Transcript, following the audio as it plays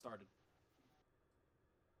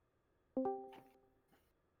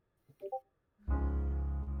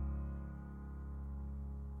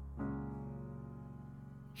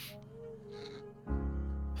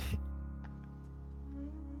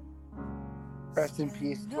Rest in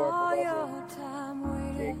peace to our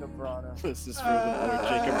beloved Jacob Vrana. This is for the boy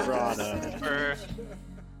Jacob Vrana.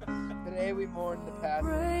 Today we mourn the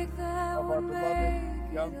passing of our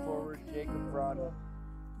beloved young forward Jacob Vrana.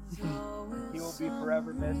 He will be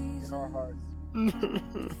forever missed in our hearts.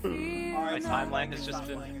 My timeline has just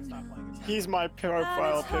been. He's my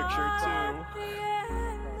profile picture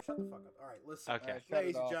Shut the fuck up. All right, listen. Okay.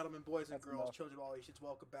 Ladies and gentlemen, boys and girls, children of all ages,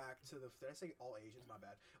 welcome back to the. Did I say all Asians? My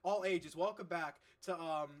bad. All ages, welcome back to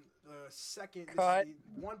the second. Cut. This is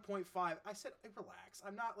the 1.5. I said, hey, relax.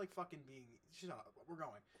 I'm not like fucking being. Shut up. We're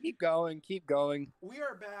going. Keep going, keep going. We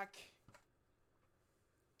are back.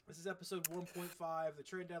 This is episode 1.5. The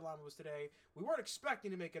trade deadline was today. We weren't expecting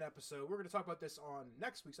to make an episode. We're going to talk about this on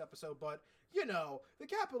next week's episode, but you know, the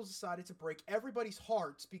Capitals decided to break everybody's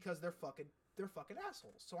hearts because they're fucking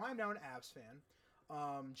assholes. So I'm now an Avs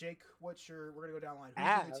fan. Jake, we're gonna go down the line.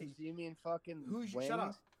 Avs? You mean fucking wings? Shut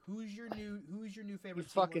up. Who's your new favorite you team?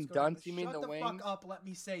 Fucking dunce. You mean Shut the wings? Fuck up. Let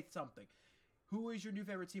me say something. Who is your new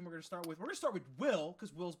favorite team? We're gonna start with. We're gonna start with Will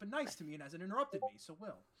because Will's been nice to me and hasn't interrupted me. So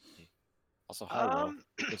Will. Also, hi, Will.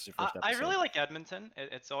 This is your first I episode. really like Edmonton.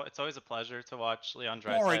 It's always a pleasure to watch Leon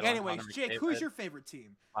Draisaitl. Boring. and Anyways, Connor Jake, McDavid. who's your favorite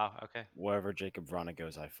team? Wow. Okay. Wherever Jacob Vrana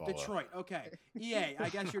goes, I follow. Detroit. Okay. EA. I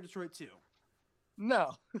guess you're Detroit too.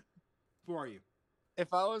 No. Who are you?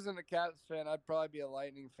 If I wasn't a Caps fan, I'd probably be a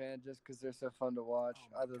Lightning fan just because they're so fun to watch.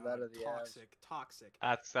 Oh my Either God, that or the toxic.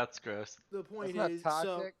 That's gross. The point That's is, not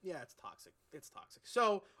so toxic? yeah, it's toxic. It's toxic.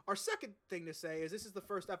 So our second thing to say is this is the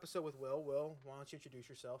first episode with Will. Will, why don't you introduce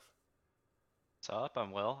yourself? What's up?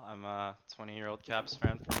 I'm Will. I'm a 20-year-old Caps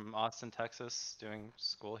fan from Austin, Texas, doing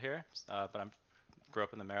school here. But I grew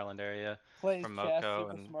up in the Maryland area. Plays From chess, Moco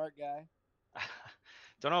super and- smart guy.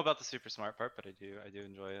 Don't know about the super smart part, but I do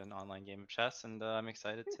enjoy an online game of chess, and I'm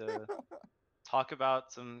excited to talk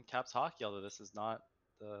about some Caps hockey. Although this is not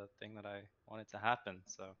the thing that I wanted to happen,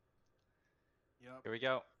 so Yep. here we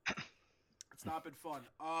go. It's not been fun.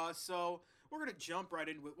 So we're gonna jump right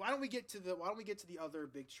into it. Why don't we get to the other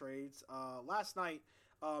big trades? Last night,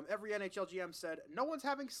 every NHL GM said no one's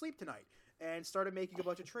having sleep tonight, and started making a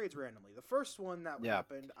bunch of trades randomly. The first one that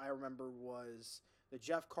happened, I remember, was the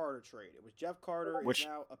Jeff Carter trade. It was Jeff Carter is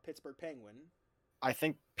now a Pittsburgh Penguin. I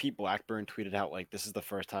think Pete Blackburn tweeted out, like, this is the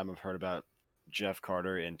first time I've heard about Jeff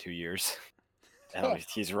Carter in 2 years. And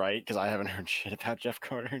he's right, because I haven't heard shit about Jeff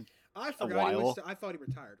Carter in I a forgot while. I thought he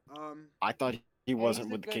retired. I thought he wasn't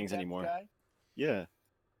He's a with the good Kings depth anymore. guy. Yeah.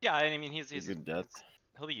 Yeah, I mean he's good depth.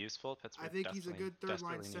 He'll be useful. Pittsburgh I think he's a definitely good third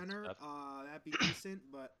line desperately needs center. depth. That'd be decent,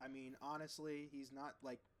 but I mean, honestly, he's not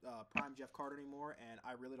like prime Jeff Carter anymore, and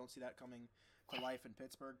I really don't see that coming to life in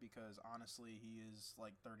Pittsburgh because honestly, he is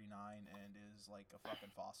like 39 and is like a fucking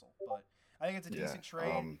fossil. But I think it's a decent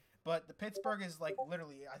trade. But the Pittsburgh is like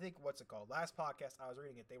literally, I think what's it called? Last podcast I was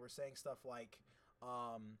reading it, they were saying stuff like,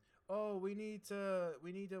 "Oh, we need to,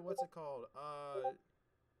 what's it called?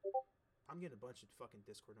 I'm getting a bunch of fucking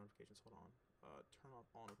Discord notifications. Hold on. Turn off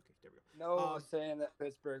all notifications. There we go. No one was saying that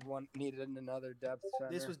Pittsburgh needed another depth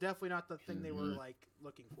center. This was definitely not the thing they were like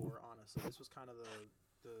looking for. Honestly, this was kind of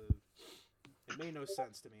the. It made no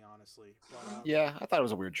sense to me, honestly. But, Yeah, I thought it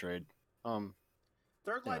was a weird trade.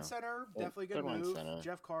 third line center, definitely good third line move. center.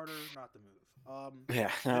 Jeff Carter, not the move.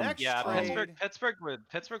 Yeah. The next Yeah, trade, Pittsburgh would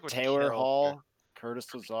Taylor kill. Hall, Curtis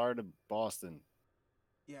Lazar to Boston.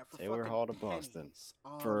 yeah, for Taylor fucking Hall to Boston. pennies.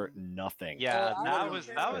 For nothing. Yeah, I that don't was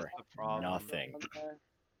care. the problem. Nothing.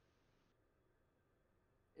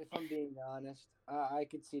 If I'm being honest, I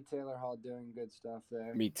could see Taylor Hall doing good stuff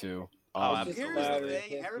there. Me too. Oh, It's just Here's glad the that thing: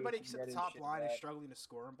 Pittsburgh everybody can except get the his top shit line is back. struggling to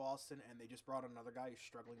score in Boston, and they just brought in another guy who's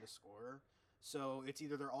struggling to score. So it's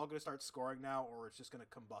either they're all going to start scoring now, or it's just going to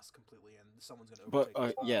combust completely, and someone's going to overtake. But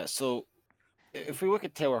the spot. yeah, so if we look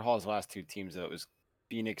at Taylor Hall's last two teams, though, it was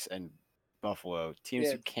Phoenix and Buffalo, teams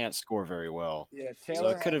Yeah. who can't score very well. Yeah, So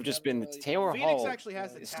Taylor it could have Hall just never been really- Taylor Phoenix Hall. actually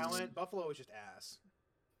has the is- talent. Buffalo is just ass.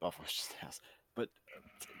 Buffalo's just ass. But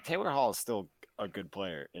Taylor Hall is still a good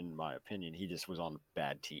player, in my opinion. He just was on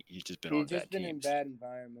bad team. He's just been on He's just bad been in teams. bad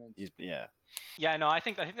environments. Yeah, no, I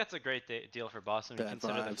think that's a great deal for Boston. Bad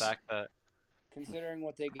Consider the vibes. fact that Considering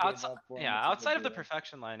what they gave outside, up for him, yeah, it's a outside good of the deal.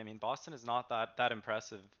 perfection line, I mean, Boston is not that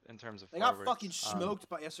impressive in terms of They got forwards. fucking smoked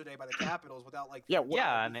yesterday by the Capitals without like. Yeah,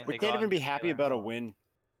 Yeah, and they We can't got even be happy Taylor about a Hall. win,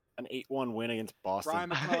 an 8-1 win against Boston. Brian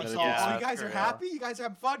McCullough's all, Yeah, oh, you guys true, are yeah. happy? You guys are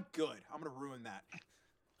having fun? Good. I'm gonna ruin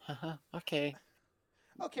that. Okay.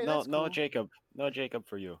 Okay, No, that's no, cool. Jacob. No, Jacob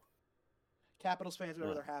for you. Capitals fans,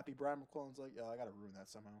 whenever they're happy, Brian McClellan's like, I gotta ruin that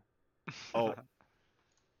somehow. Oh,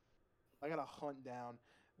 I gotta hunt down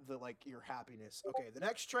your happiness. Okay, the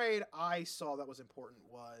next trade I saw that was important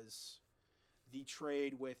was the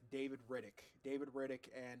trade with David Riddick. David Riddick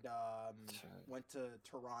and went to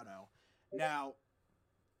Toronto. Now,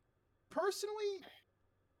 personally,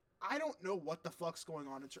 I don't know what the fuck's going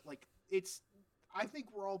on. I think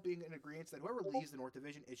we're all being in agreement that whoever leaves the North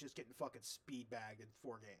Division is just getting fucking speed bagged in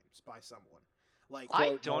 4 games by someone. Like,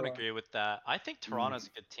 I don't Noah. agree with that. I think Toronto's a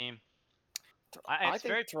good team. I It's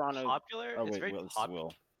think very Toronto. popular. Oh it's wait, very Will, this is popular.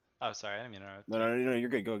 Will. Oh, sorry, I didn't mean to interrupt. No, you're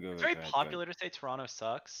good. Go. It's very Go ahead. popular to say Toronto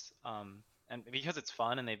sucks. And because it's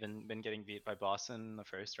fun and they've been getting beat by Boston in the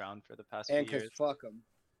first round for the past few And because years. fuck them.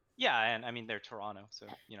 Yeah, and I mean they're Toronto, so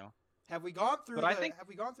have we gone through? But I think- Have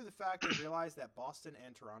we gone through the fact and realized that Boston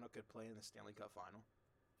and Toronto could play in the Stanley Cup final?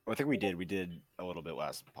 I think we did. We did a little bit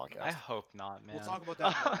last podcast. I hope not, man. We'll talk about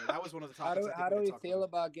that later. That was one of the How topics. do I think how do we we could feel talk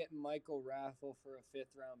about getting Michael Raffle for a 5th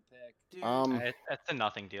round pick? Dude, It's a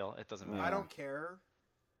nothing deal. It doesn't matter. I don't care.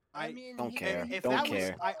 I mean, don't he- care. If Don't that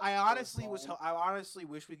care. was, I honestly was, I honestly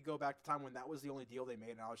wish we could go back to time when that was the only deal they made,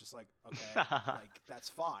 and I was just like, okay, like that's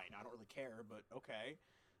fine. I don't really care, but okay.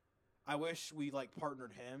 I wish we like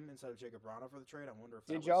partnered him instead of Jacob Brano for the trade. I wonder if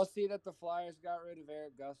that Did was... y'all see that the Flyers got rid of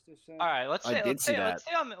Eric Gustafson? All right, let's I say did see that.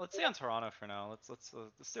 let's stay on Toronto for now. Let's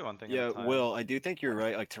do one thing. Yeah, at a time. Will, I do think you're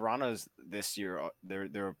right. Like Toronto's this year,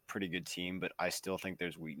 they're a pretty good team, but I still think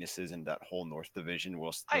there's weaknesses in that whole North Division.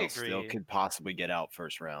 I Still agree. could possibly get out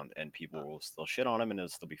first round, and people will still shit on them, and it'll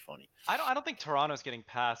still be funny. I don't think Toronto's getting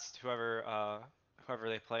past whoever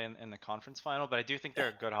they play in the conference final, but I do think they're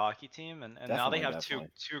a good hockey team, and now they have Definitely.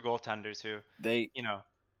 two goaltenders who They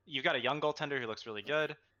you've got a young goaltender who looks really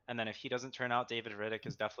good, and then if he doesn't turn out, David Riddick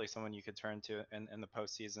is definitely someone you could turn to in the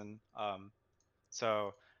postseason.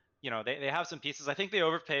 So they have some pieces. I think they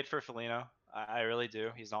overpaid for Foligno. I really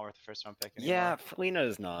do. He's not worth the first round pick anymore. yeah, Felina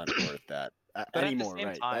is not worth that But anymore, at the same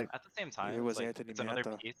right? time, at the same time, Neither was like, Anthony it's another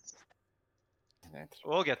Mantha. piece. That's-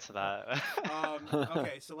 We'll get to that.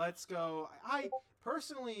 Okay, so let's go. I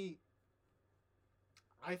personally,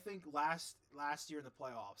 I think last year in the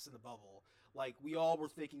playoffs in the bubble, like we all were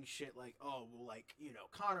thinking shit like, oh, well, like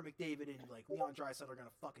Connor McDavid and like Leon Draisaitl are gonna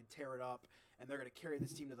fucking tear it up, and they're gonna carry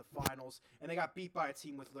this team to the finals, and they got beat by a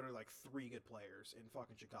team with literally like 3 good players in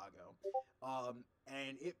fucking Chicago,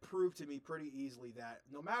 and it proved to me pretty easily that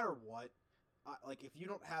no matter what. Like if you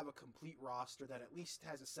don't have a complete roster that at least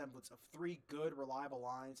has a semblance of 3 good, reliable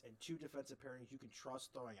lines and 2 defensive pairings you can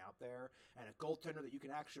trust throwing out there, and a goaltender that you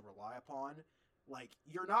can actually rely upon, like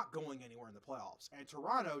you're not going anywhere in the playoffs. And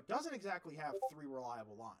Toronto doesn't exactly have 3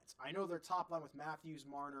 reliable lines. I know their top line with Matthews,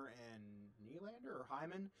 Marner, and Nylander or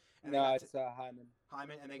Hyman. And No, it's Hyman.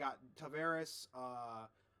 Hyman, and they got Tavares,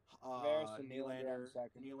 Tavares and Nylander on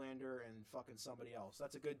second. Nylander, and fucking somebody else.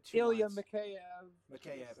 That's a good 2 Ilya lines.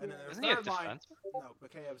 Mikheyev, and then their Isn't he a third line. defense? No,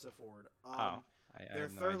 Mikheyev's a forward. I Their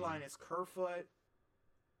have no third idea. line is Kerfoot.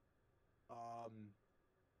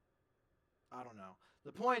 I don't know.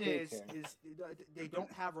 The point Who is cares? they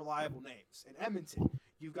don't have reliable names. In Edmonton,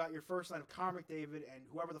 you've got your first line of Connor McDavid and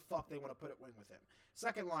whoever the fuck they want to put at wing with him.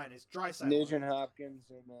 Second line is Draisaitl. Nugent Hopkins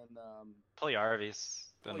and then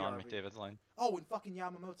Puljujärvi's the Puljujärvi. non-McDavid's line. Oh, and fucking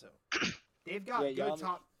Yamamoto. They've got Yeah, good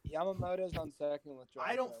top. Yamamoto's on second with.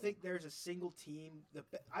 I don't Draisaitl. think there's a single team.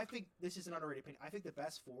 I think this is an underrated opinion. I think the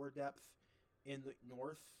best forward depth in the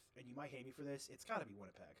North, and you might hate me for this, it's got to be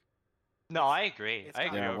Winnipeg. No, I agree. It's I not-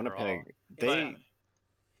 agree. Yeah, overall. Winnipeg. But- They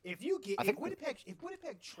If you get I if think-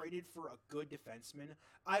 Winnipeg traded for a good defenseman,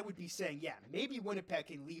 I would be saying, yeah, maybe Winnipeg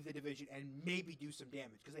can leave the division and maybe do some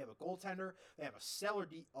damage because they have a goaltender, they have a stellar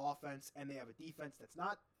offense, and they have a defense that's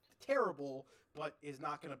not terrible but is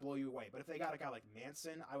not going to blow you away. But if they got a guy like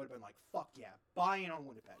Manson, I would have been like, fuck yeah, buy in on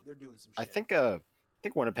Winnipeg. They're doing some shit. I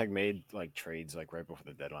think Winnipeg made like trades like right before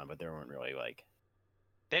the deadline, but they weren't really like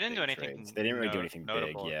They didn't do big anything. trades. They didn't really do anything big,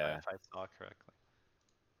 notable yeah. If I saw correctly.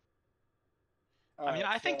 All I mean,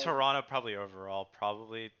 right, I think so- Toronto probably overall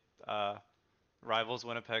rivals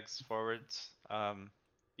Winnipeg's forwards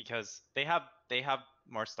because they have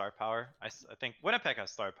more star power. I think Winnipeg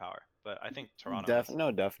has star power, but I think Toronto has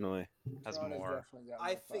definitely. Toronto's more. definitely got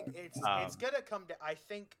I more think power. it's gonna come to. I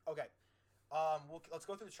think okay. Let's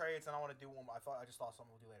go through the trades, and I want to do one. I just thought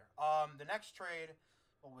something we'll do later. The next trade,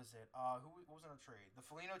 what was it? What was in a trade? The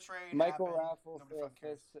Foligno trade. Michael happened. Raffle Nobody for fucking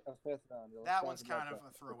cares. a fifth round. Let's That talk one's about kind of that.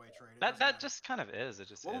 a throwaway trade. It That doesn't matter. just kind of is. It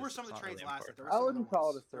just. What is. were some of It's the not trades really last night? important. There I were some wouldn't other call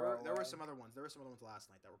ones. it a There were throwaway. some other ones. There were some other ones last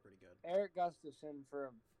night that were pretty good. Eric Gustafson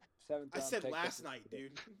for a seventh I round said pick. last That's night,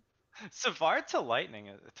 good. dude. Savard to the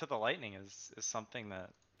Lightning is something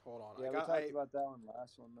that. Hold on. Yeah, we talked about that one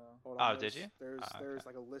last one though. Hold Oh, on. did you? There's Oh, there's okay.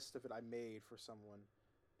 like a list of it I made for someone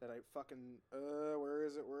that I fucking where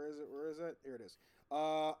is it? Here it is.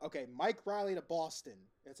 Okay, Mike Riley to Boston.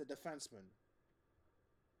 It's a defenseman.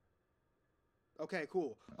 Okay,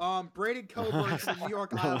 cool. Braden Coburn to the New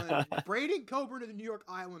York Islanders. Braden Coburn to the New York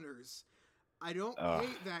Islanders. I don't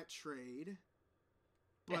hate that trade.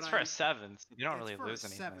 But It's for a seventh. You don't it's really for a lose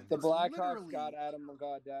anything. seventh. The It's Blackhawks literally- got Adam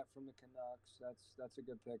Gaudette from the Canucks. That's a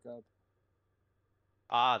good pickup.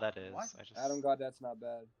 Ah, that is. What? I just. Adam Gaudette's not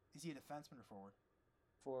bad. Is he a defenseman or forward?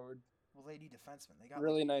 Forward. Well, they need defensemen. They got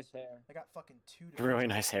Really nice hair. They got fucking 2 defensemen. Really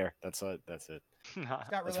nice hair. That's it. Nah. He's got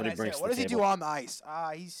That's really what he nice brings hair. to What the does he do table. on the ice?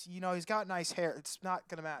 He's got nice hair. It's not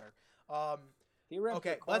gonna matter. He ripped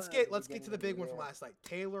Okay, the let's corner at get to beginning the of big one from year. last night.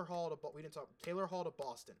 Taylor Hall to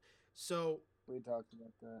Boston. So We talked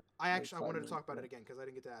about that. I like wanted 5 to talk about it minutes again because I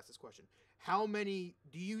didn't get to ask this question. How many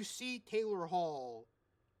do you see Taylor Hall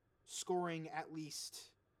scoring at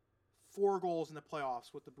least 4 goals in the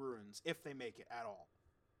playoffs with the Bruins if they make it at all?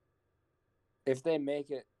 If they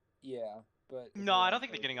make it, yeah. But if No, they I don't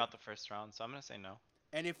think they're make getting it- out the first round, so I'm gonna say no.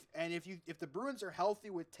 And if the Bruins are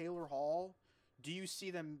healthy with Taylor Hall, do you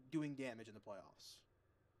see them doing damage in the playoffs?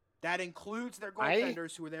 That includes their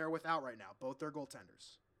goaltenders who are there without right now. Both their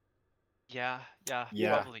goaltenders. Yeah.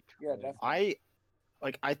 Yeah. Probably Yeah, could. definitely.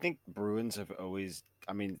 I think Bruins have always.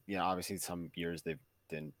 I mean, obviously some years they've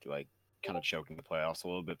been like kind of choking the playoffs a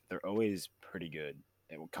little bit. But they're always pretty good.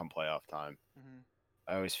 It will come playoff time. Mm-hmm.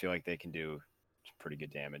 I always feel like they can do some pretty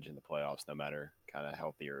good damage in the playoffs, no matter kind of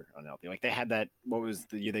healthy or unhealthy. Like they had that. What was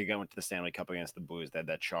the year they went to the Stanley Cup against the Blues? They had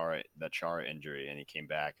that Chara injury, and he came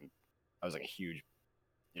back, and that was like a huge,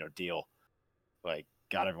 deal. Like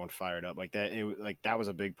got everyone fired up. Like that. That was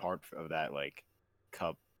a big part of that like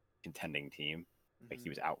Cup contending team. Like he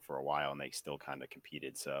was out for a while, and they still kind of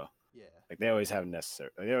competed. So Yeah. like they always have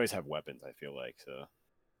They always have weapons. I feel like so.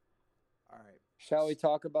 All right. Shall we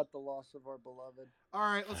talk about the loss of our beloved? All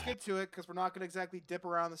right, let's get to it because we're not going to exactly dip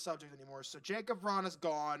around the subject anymore. So Jacob Vrana's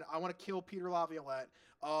gone. I want to kill Peter Laviolette.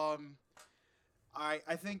 I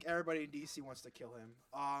think everybody in DC wants to kill him.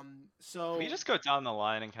 So Can we just go down the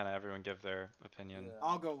line and kind of everyone give their opinion? Yeah.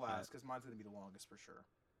 I'll go last because mine's going to be the longest for sure.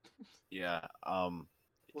 Yeah. We'll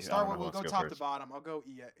I start don't with know we'll who wants go to top first. to bottom. I'll go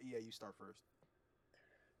EA. You start first.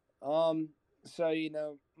 So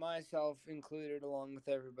myself included, along with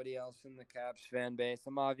everybody else in the Caps fan base,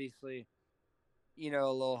 I'm obviously, a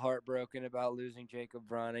little heartbroken about losing Jacob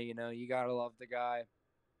Vrana. You gotta love the guy,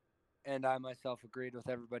 and I myself agreed with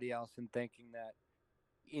everybody else in thinking that,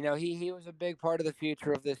 he was a big part of the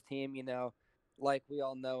future of this team. Like we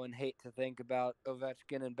all know and hate to think about,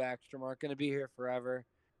 Ovechkin and Backstrom aren't going to be here forever,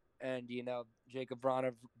 and Jacob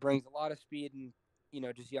Vrana brings a lot of speed and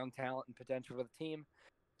just young talent and potential for the team.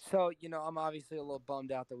 So, I'm obviously a little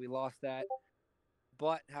bummed out that we lost that.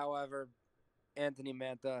 But, however, Anthony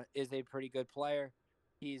Mantha is a pretty good player.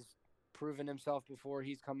 He's proven himself before. I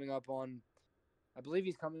believe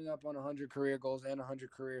he's coming up on 100 career goals and 100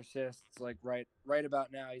 career assists. Like right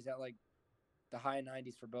about now, he's at like the high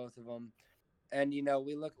 90s for both of them. And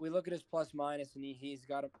we look at his plus minus, and he's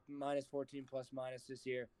got a minus 14 plus minus this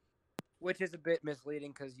year, which is a bit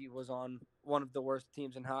misleading because he was on one of the worst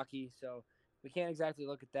teams in hockey. So we can't exactly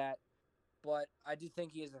look at that, but I do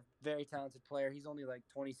think he is a very talented player. He's only like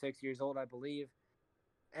 26 years old, I believe.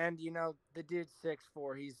 And, the dude's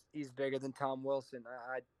 6'4". He's bigger than Tom Wilson.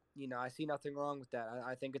 I see nothing wrong with that.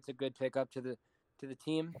 I think it's a good pickup to the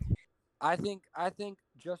team. I think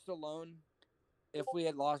just alone, if we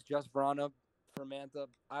had lost just Vrana for Mantha,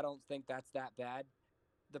 I don't think that's that bad.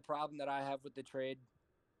 The problem that I have with the trade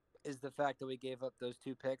is the fact that we gave up those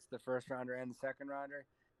 2 picks, the first rounder and the second rounder.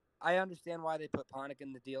 I understand why they put Panik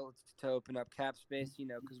in the deal to open up cap space,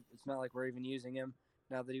 because it's not like we're even using him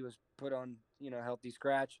now that he was put on, healthy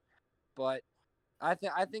scratch. But I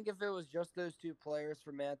think if it was just those 2 players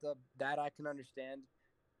for Mantha, that I can understand.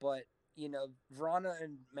 But, Vrana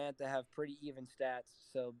and Mantha have pretty even stats,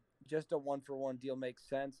 so just a 1-for-1 deal makes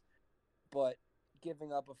sense. But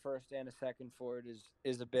giving up a first and a second for it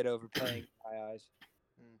is a bit overpaying in my eyes.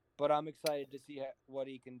 But I'm excited to see what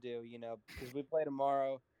he can do, because we play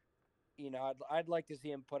tomorrow. I'd like to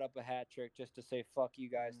see him put up a hat trick just to say fuck you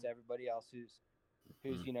guys to everybody else who's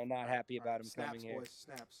not happy about him snaps, coming here. boys,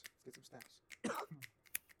 snaps. Let's get some snaps.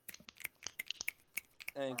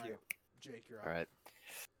 Thank All you. right, Jake, you're up. All right.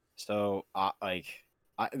 So,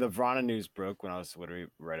 the Vrana news broke when I was literally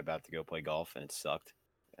right about to go play golf, and it sucked,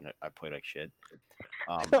 and I played like shit.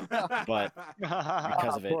 But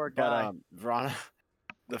because of it, Poor guy. but Vrana,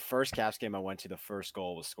 the first Caps game I went to, the first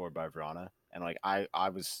goal was scored by Vrana, and like I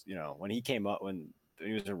was, when he came up, when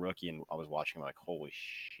he was a rookie, and I was watching him, like, holy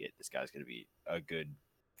shit, this guy's gonna be a good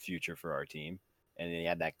future for our team. And then he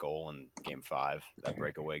had that goal in Game 5, that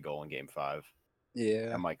breakaway goal in Game 5.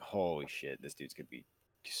 Yeah. I'm like, holy shit, this dude's gonna be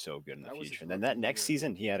so good in the That was his future. And then that rookie next year.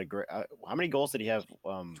 season, he had a great. How many goals did he have?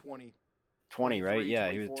 20. 20, right? 23,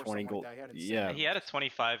 Yeah, he was 24, 20 something goal. like that. He had Yeah. insane He had a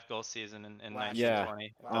 25 goal season in Last 19 year. Yeah.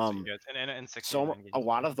 20. Last That's year. pretty good. And in 69 So games. a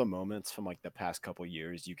lot of the moments from like the past couple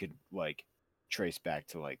years, you could like trace back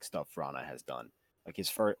to like stuff Vrana has done. Like his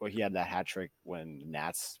first, he had that hat trick when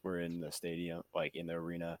Nats were in the stadium, like in the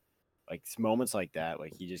arena. Like moments like that,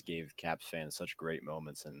 like he just gave Caps fans such great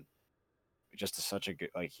moments, and just such a good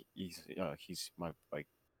like he's my like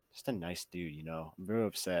just a nice dude. I'm very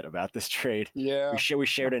upset about this trade. Yeah. We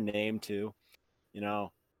shared a name too.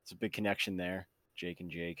 It's a big connection there. Jake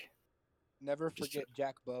and Jake. Never Just- forget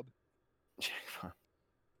Jack Bub.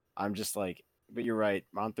 I'm just like, but you're right.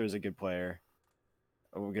 Monther's a good player.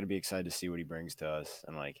 We're gonna be excited to see what he brings to us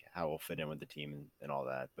and like how we'll fit in with the team and all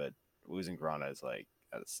that. But losing Grana is like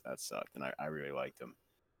that sucked, and I really liked him.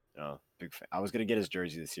 Big fan. I was gonna get his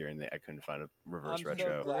jersey this year, and I couldn't find a reverse I'm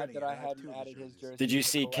retro. so glad Already, that I I have hadn't two of his added his jerseys. jersey. Did you to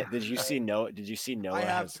the see? collection. Did you see Noah? Did you see Noah? I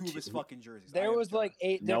have has two of his fucking jerseys. I There have was to- like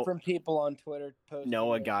 8 No- different people on Twitter posting.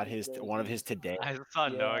 Noah their got his one of his jerseys. today, I saw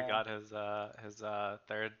Noah Yeah. got his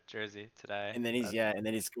third jersey today. and then he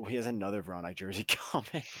has another Vrana jersey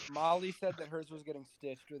coming. Molly said that hers was getting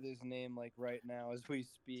stitched with his name like right now as we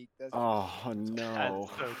speak. That's Oh no! That's so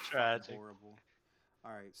Fucking tragic. Horrible.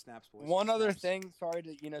 All right, snaps, boys. one other Snaps. thing. Sorry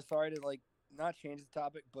to like not change the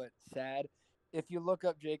topic, but sad. If you look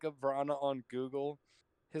up Jacob Vrana on Google,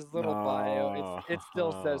 his little bio, it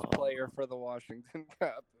still says No. player for the Washington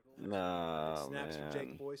Capitals. No, Snaps for Jake,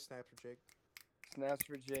 man. boys. Snaps for Jake. Snaps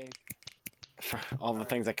for Jake. All the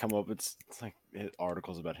things that come up, it's like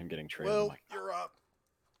articles about him getting traded. I'm Will, like, you're up.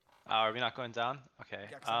 Are we not going down? Okay.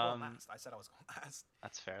 Yeah, 'cause I'm going last. I said I was going last.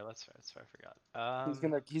 That's fair. That's fair. That's fair. I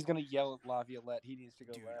forgot. He's gonna yell at Laviolette. He needs to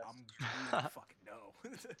go Dude, last. I'm fucking no.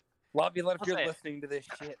 Laviolette, if I'll you're say it. listening to this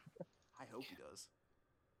shit, I hope he does.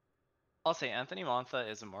 I'll say Anthony Montha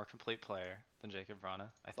is a more complete player than Jacob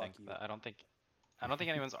Vrana. I Fuck think. you. But I don't think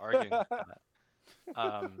anyone's arguing with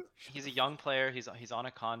that. He's a young player. He's on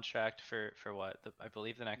a contract for what? I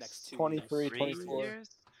believe the next, Next 2 23, years. 24. years.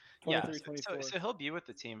 Yeah. 23, So 24. he'll be with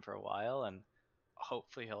the team for a while, and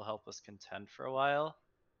hopefully he'll help us contend for a while.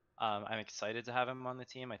 I'm excited to have him on the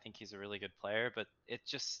team. I think he's a really good player, but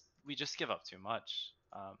we just give up too much.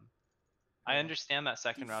 I understand that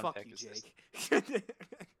second Dude, round fuck pick you, is just Jake.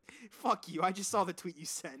 Fuck you. I just saw the tweet you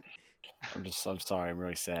sent. I'm sorry. I'm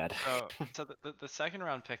really sad. so the second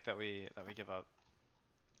round pick that we give up,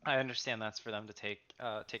 I understand that's for them to take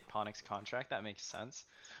Panik's contract. That makes sense.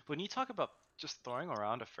 When you talk about just throwing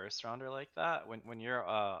around a first rounder like that, when you're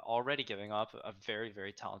already giving up a very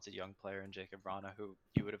very talented young player in Jacob Vrana, who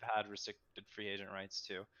you would have had restricted free agent rights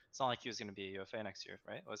to. It's not like he was going to be a UFA next year,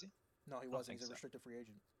 right? Was he? No, he don't wasn't. think He's a so. restricted free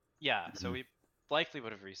agent. Yeah. So Mhm. we likely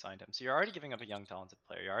would have re-signed him. So you're already giving up a young talented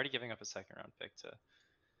player. You're already giving up a second round pick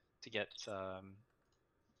to get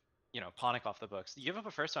Panik off the books. You give up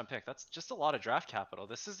a first round pick. That's just a lot of draft capital.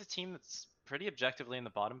 This is a team that's pretty objectively in the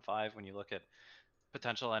bottom 5 when you look at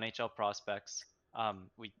potential NHL prospects.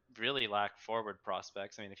 We really lack forward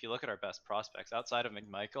prospects. I mean, if you look at our best prospects outside of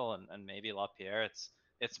McMichael and maybe LaPierre,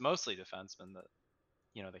 it's mostly defensemen that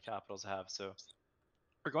the Capitals have. So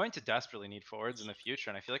we're going to desperately need forwards in the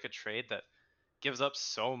future, and I feel like a trade that gives up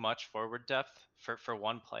so much forward depth for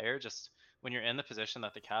one player, just when you're in the position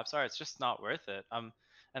that the Caps are, it's just not worth it.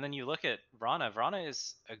 And then you look at Vrana. Vrana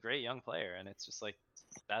is a great young player, and it's just like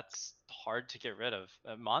that's hard to get rid of.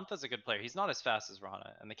 Montha's a good player. He's not as fast as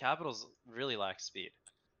Vrana, and the Capitals really lack speed.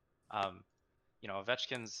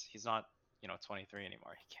 Ovechkin's he's not 23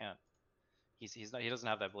 anymore. He can't. He's not. He doesn't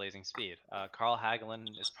have that blazing speed. Carl Hagelin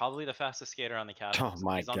is probably the fastest skater on the Capitals. Oh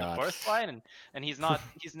my He's on God. the fourth line, and he's not.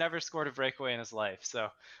 He's never scored a breakaway in his life. So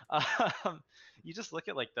you just look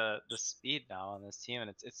at like the speed now on this team, and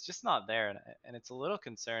it's just not there, and it's a little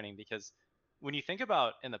concerning because when you think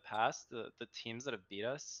about in the past the teams that have beat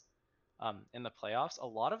us in the playoffs, a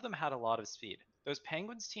lot of them had a lot of speed. Those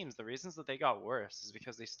Penguins teams, the reasons that they got worse is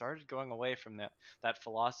because they started going away from that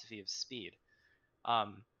philosophy of speed.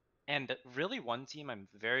 And really, one team I'm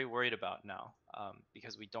very worried about now,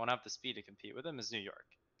 because we don't have the speed to compete with them, is New York.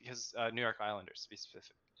 Because New York Islanders, to be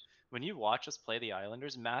specific. When you watch us play the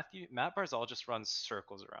Islanders, Matt Barzal just runs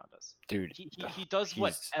circles around us. Dude, He does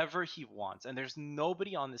he's- whatever he wants, and there's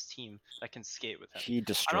nobody on this team that can skate with him. he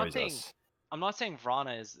destroys saying- us. I'm not saying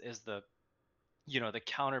Vrana is the the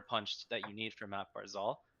counterpunch that you need from Matt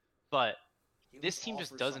Barzal, but He this was team all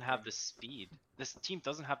just for doesn't have something. the speed. This team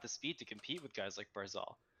doesn't have the speed to compete with guys like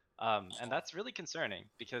Barzal. And that's really concerning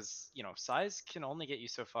because, size can only get you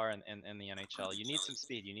so far in the NHL. You need some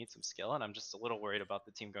speed, you need some skill, and I'm just a little worried about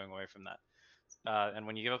the team going away from that. And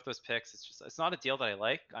when you give up those picks, it's not a deal that I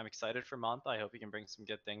like. I'm excited for Monta. I hope he can bring some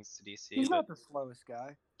good things to DC. He's but not the slowest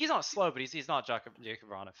guy. he's not slow, but he's not Jacob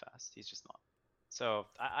Vrana fast. He's just not. So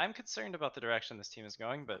I'm concerned about the direction this team is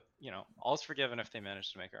going, but all's forgiven if they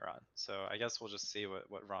manage to make a run. So I guess we'll just see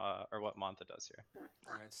what Monta does here.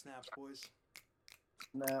 All right, snaps, boys.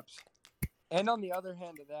 Snaps. And on the other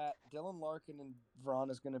hand of that, Dylan Larkin and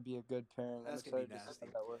Vrana is going to be a good pairing. That's I'm gonna be excited to see nasty.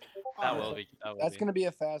 how that works. That All will right. be. That's going to be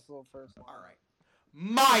a fast little first line. All right,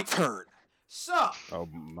 my turn. So Oh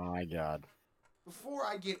my god. before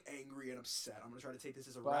I get angry and upset, I'm gonna try to take this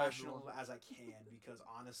as Bye, rational as I can because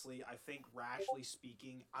honestly, I think rationally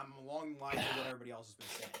speaking, I'm along the lines of what everybody else has been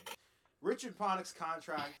saying. Richard Panik's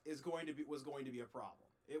contract was going to be a problem.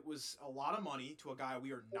 It was a lot of money to a guy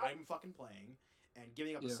we are not even fucking playing, and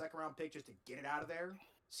giving up a Yeah. second round pick just to get it out of there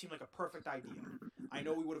seemed like a perfect idea. I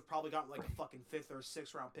know we would have probably gotten like a fucking 5th or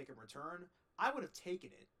 6th round pick in return. I would have taken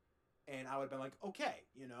it. And I would have been like, okay,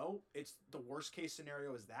 it's the worst case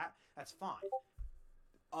scenario is that. That's fine.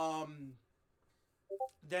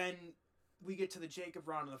 Then we get to the Jacob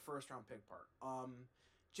Vrana, the first round pick part.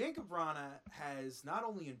 Jacob Vrana has not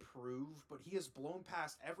only improved, but he has blown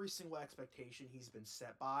past every single expectation he's been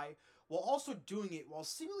set by, while also doing it while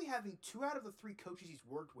seemingly having 2 out of the 3 coaches he's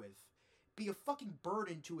worked with be a fucking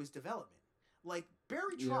burden to his development. Like,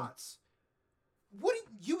 Barry Trotz wouldn't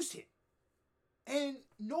use him. And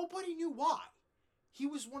nobody knew why. He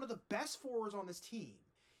was one of the best forwards on this team.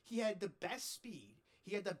 He had the best speed.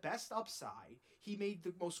 He had the best upside. He made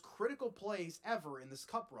the most critical plays ever in this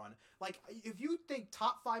cup run. Like, if you think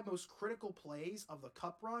top 5 most critical plays of the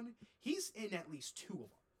cup run, he's in at least 2 of them.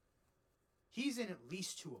 He's in at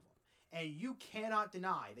least 2 of them. And you cannot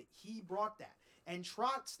deny that he brought that. And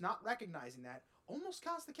Trotz not recognizing that almost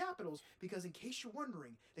cost the Capitals because, in case you're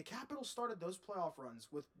wondering, the Capitals started those playoff runs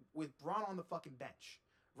with Vrana on the fucking bench.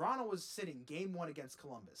 Vrana was sitting game 1 against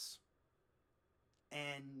Columbus.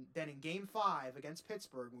 And then in game 5 against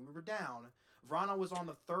Pittsburgh, when we were down, Vrana was on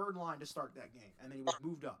the 3rd line to start that game. And then he was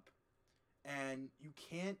moved up. And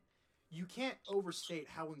you can't overstate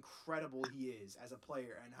how incredible he is as a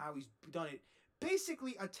player and how he's done it.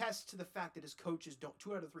 Basically attests to the fact that his coaches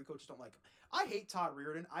 2 out of 3 coaches don't like him. I hate Todd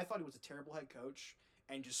Reardon. I thought he was a terrible head coach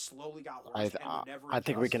and just slowly got worse and would never I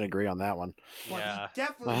think we adjust. can agree on that one. But Yeah. he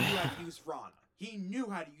definitely knew how to use Vrana. He knew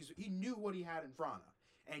how to use it. He knew what he had in Vrana.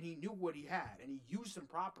 And he knew what he had. And he used him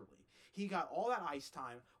properly. He got all that ice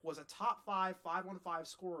time, was a top 5, 5-on-5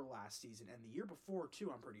 scorer last season, and the year before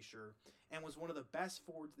too, I'm pretty sure, and was one of the best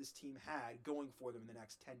forwards this team had going for them in the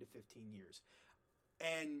next 10 to 15 years.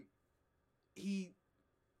 And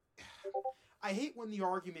I hate when the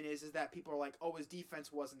argument is that people are like, oh, his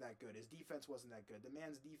defense wasn't that good. His defense wasn't that good. The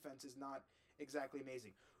man's defense is not exactly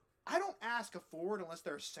amazing. I don't ask a forward unless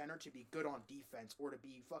they're a center to be good on defense or to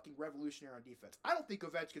be fucking revolutionary on defense. I don't think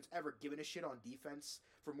Ovechkin's ever given a shit on defense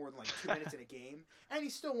for more than like 2 minutes in a game, and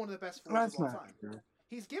he's still one of the best forwards of all time. True.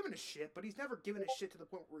 He's given a shit, but he's never given a shit to the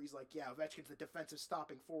point where he's like, yeah, Ovechkin's the defensive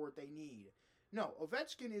stopping forward they need. No,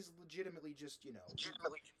 Ovechkin is legitimately just,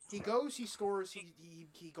 he goes, he scores,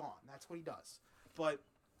 he gone. That's what he does. But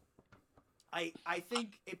I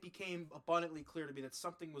think it became abundantly clear to me that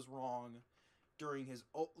something was wrong during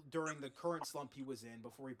the current slump he was in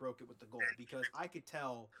before he broke it with the goal, because I could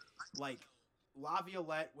tell, like,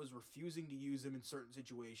 Laviolette was refusing to use him in certain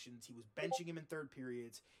situations. He was benching him in third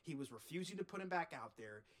periods. He was refusing to put him back out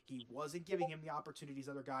there. He wasn't giving him the opportunities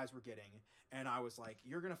other guys were getting. And I was like,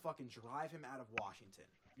 you're going to fucking drive him out of Washington.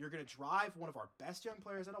 You're going to drive one of our best young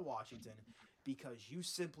players out of Washington because you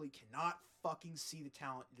simply cannot fucking see the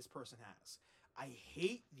talent this person has. I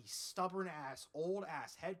hate the stubborn-ass,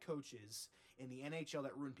 old-ass head coaches in the NHL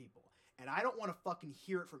that ruin people. And I don't want to fucking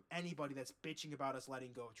hear it from anybody that's bitching about us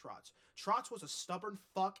letting go of Trotz. Trotz was a stubborn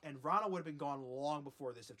fuck, and Vrana would have been gone long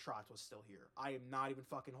before this if Trotz was still here. I am not even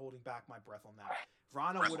fucking holding back my breath on that.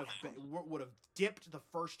 Vrana would have dipped the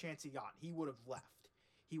first chance he got. He would have left.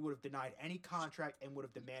 He would have denied any contract and would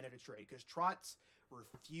have demanded a trade because Trotz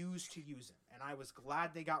refused to use him. And I was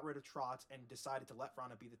glad they got rid of Trotz and decided to let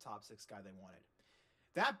Vrana be the top 6 guy they wanted.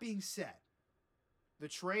 That being said, the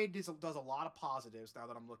trade does a lot of positives now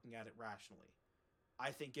that I'm looking at it rationally. I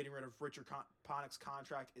think getting rid of Richard Panik's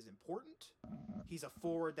contract is important. He's a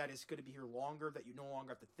forward that is going to be here longer that you no longer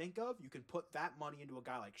have to think of. You can put that money into a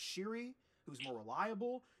guy like Sheary, who's more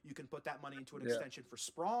reliable. You can put that money into an extension for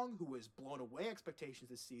Sprong, who has blown away expectations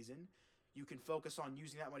this season. You can focus on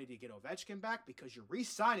using that money to get Ovechkin back because you're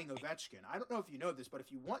re-signing Ovechkin. I don't know if you know this, but if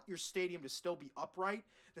you want your stadium to still be upright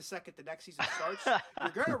the second the next season starts,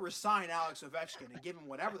 you're going to re-sign Alex Ovechkin and give him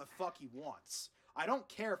whatever the fuck he wants. I don't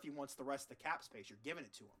care if he wants the rest of the cap space. You're giving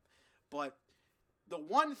it to him. But The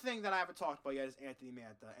one thing that I haven't talked about yet is Anthony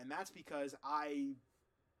Mantha, and that's because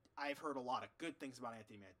I've heard a lot of good things about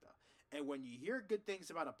Anthony Mantha. And when you hear good things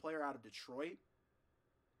about a player out of Detroit,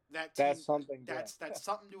 That's something. that's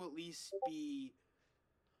something to at least be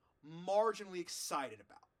marginally excited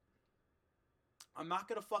about. I'm not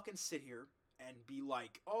gonna fucking sit here and be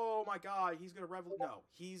like, oh my god, he's gonna No,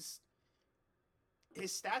 his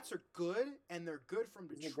stats are good, and they're good from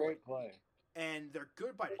Detroit. He's a great player. And they're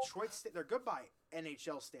good by they're good by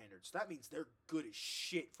NHL standards. That means they're good as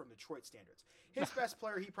shit from Detroit standards. His best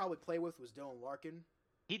player he probably played with was Dylan Larkin.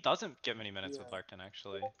 He doesn't get many minutes Yeah. with Larkin,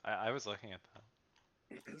 actually. I was looking at that.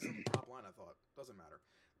 He's on the top line, I thought. Doesn't matter.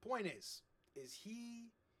 Point is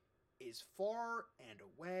he is far and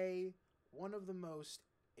away one of the most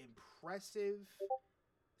impressive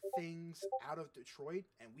things out of Detroit,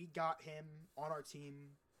 and we got him on our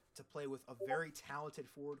team to play with a very talented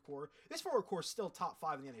forward core. This forward core is still top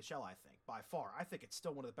 5 in the NHL, I think, by far. I think it's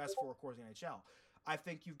still one of the best forward cores in the NHL. I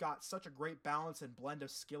think you've got such a great balance and blend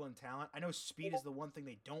of skill and talent. I know speed is the one thing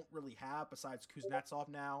they don't really have besides Kuznetsov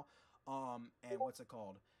now. And what's it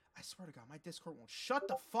called? I swear to God, my Discord won't shut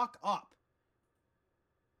the fuck up.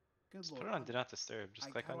 Good Just lord. put it on Do Not Disturb.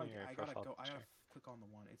 Just click on your I gotta profile go. I picture. gotta click on the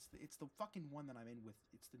one. It's the fucking one that I'm in with.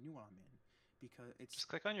 It's the new one I'm in because it's Just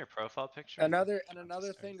click on your profile picture. and Another click and Do Not another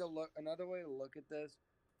Disturb. thing to look, another way to look at this,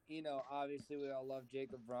 obviously we all love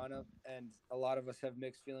Jacob Vrana, and a lot of us have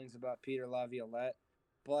mixed feelings about Peter Laviolette.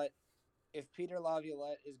 But if Peter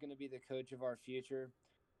Laviolette is going to be the coach of our future,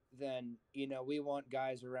 then we want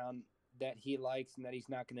guys around that he likes and that he's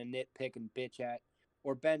not going to nitpick and bitch at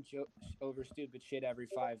or bench over stupid shit every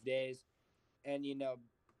 5 days. And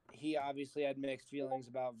he obviously had mixed feelings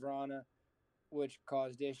about Vrana, which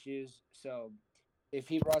caused issues. So if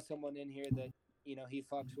he brought someone in here that he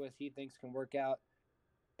fucks with, he thinks can work out,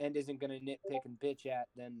 and isn't going to nitpick and bitch at,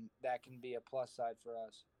 then that can be a plus side for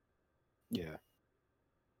us. Yeah.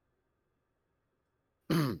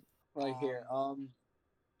 Like here, I'm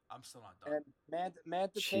still not done. and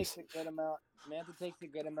Mantha takes Jeez. a good amount. Mantha takes a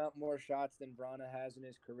good amount more shots than Vrana has in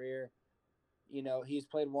his career. He's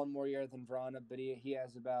played one more year than Vrana, but he's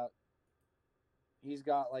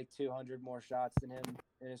got like 200 more shots than him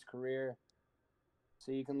in his career.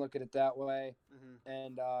 So you can look at it that way. Mm-hmm.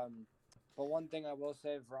 And but one thing I will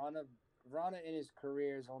say, Vrana in his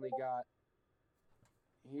career he's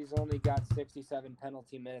only got 67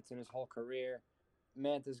 penalty minutes in his whole career.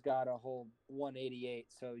 Mantha's got a whole 188,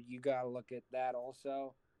 so you got to look at that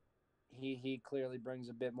also. He clearly brings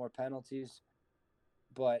a bit more penalties,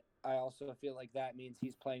 but I also feel like that means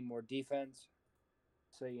he's playing more defense.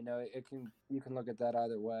 So you can look at that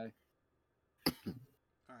either way. All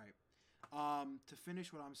right. To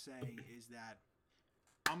finish what I'm saying is that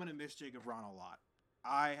I'm gonna miss Jacob Vrana a lot.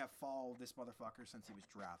 I have followed this motherfucker since he was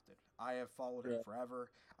drafted. I have followed him forever.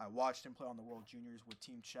 I watched him play on the World Juniors with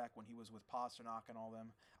Team Czech when he was with Pasternak and all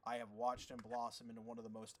them. I have watched him blossom into one of the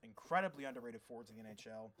most incredibly underrated forwards in the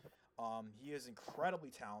NHL. He is incredibly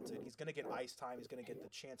talented. He's going to get ice time. He's going to get the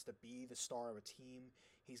chance to be the star of a team.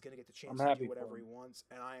 He's going to get the chance to do whatever he wants.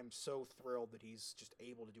 And I am so thrilled that he's just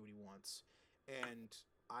able to do what he wants. And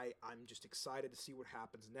I'm just excited to see what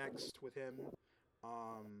happens next with him.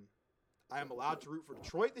 I am allowed to root for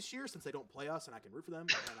Detroit this year since they don't play us, and I can root for them,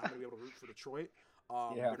 and I'm going to be able to root for Detroit.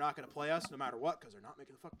 They're not going to play us no matter what because they're not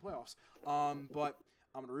making the fucking playoffs. But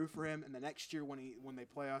I'm going to root for him, and the next year when they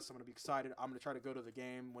play us, I'm going to be excited. I'm going to try to go to the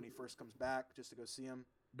game when he first comes back just to go see him.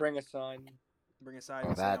 Bring a sign. Bring a sign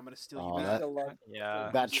and say, I'm going to steal you back.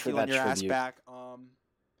 That's true. Stealing That your ass tribute. back.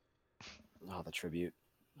 The tribute.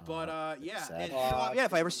 But yeah, sad. and,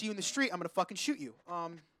 if I ever see you in the street, I'm going to fucking shoot you.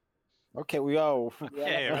 Okay, we go.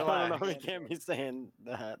 Okay, No, relax. we can't be saying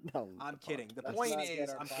that. No. I'm kidding. The Let's point not is, get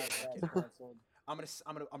our I'm kidding. podcast canceled. I'm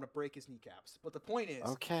gonna break his kneecaps. But the point is,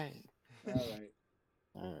 Okay. All right.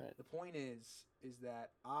 All right. the point is that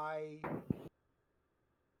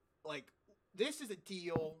this is a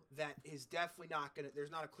deal that is definitely not gonna.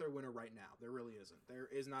 There's not a clear winner right now. There really isn't. There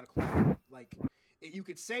is not a clear you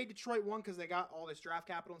could say Detroit won because they got all this draft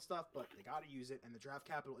capital and stuff, but they got to use it, and the draft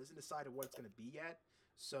capital isn't decided what it's going to be yet.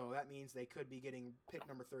 So that means they could be getting pick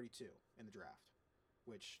number 32 in the draft,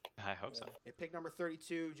 which I hope so. at pick number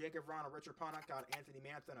 32, Jacob Vrana, Richard Panik got Anthony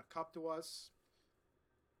Mantha and a cup to us.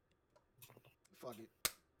 Fuck it.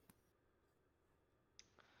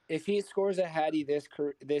 If he scores a Hattie this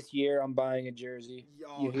year, I'm buying a jersey.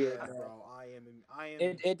 Oh, You hear yeah, it, right? bro. I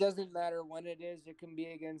am. It doesn't matter when it is. It can be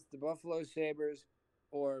against the Buffalo Sabres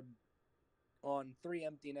or on 3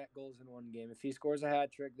 empty net goals in one game. If he scores a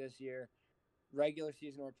hat trick this year, regular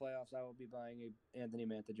season or playoffs, I will be buying a Anthony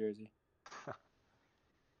Mantha jersey.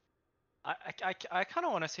 I kind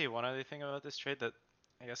of want to say one other thing about this trade that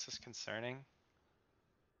I guess is concerning.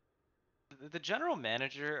 The general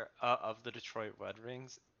manager of the Detroit Red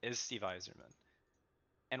Wings is Steve Yzerman.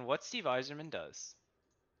 And what Steve Yzerman does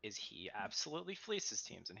is he absolutely fleeces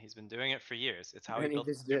teams, and he's been doing it for years. It's how he And he built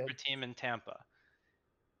the just super did. team in Tampa.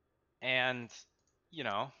 And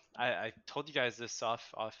I told you guys this off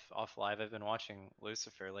live. I've been watching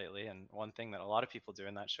Lucifer lately, and one thing that a lot of people do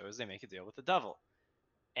in that show is they make a deal with the devil.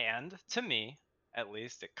 And to me, at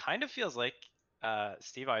least, it kind of feels like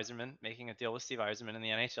Steve Yzerman making a deal with Steve Yzerman in the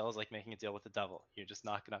NHL is like making a deal with the devil. You're just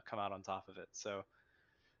not gonna come out on top of it. So if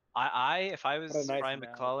I What a was nice Ryan analogy.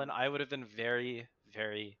 McClellan, I would have been very,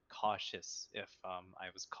 very cautious if I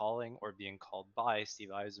was calling or being called by Steve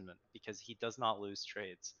Yzerman because he does not lose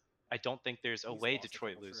trades. I don't think there's a He's way lost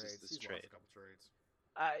Detroit couple loses trades. this He's trade. lost a couple trades.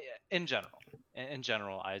 In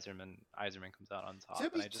general, Yzerman comes out on top. To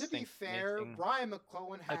and I just be think fair, making Ryan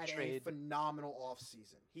McClellan had a trade- phenomenal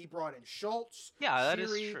offseason. He brought in Schultz, Yeah, that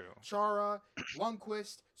is Sheary, true. Chara,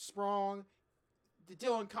 Lundqvist, Sprong. The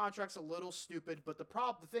Dylan contract's a little stupid, but the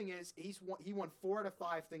thing is, he won 4 out of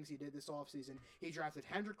 5 things he did this offseason. He drafted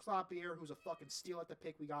Hendrik Kloppier, who's a fucking steal at the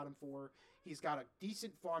pick we got him for. He's got a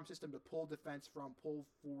decent farm system to pull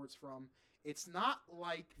forwards from. It's not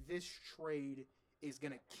like this trade is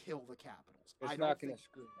gonna kill the Capitals. It's not going to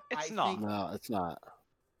screw them. It's I not. think- No, it's not.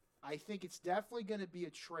 I think it's definitely going to be a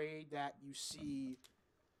trade that you see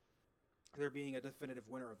there being a definitive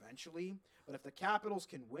winner eventually. But if the Capitals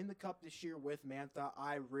can win the cup this year with Mantha,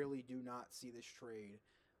 I really do not see this trade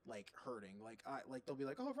like hurting. Like they'll be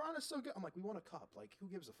like, "Oh, Ron is so good." I'm like, "We won a cup. Like, who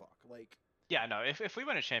gives a fuck?" Like Yeah, no. If we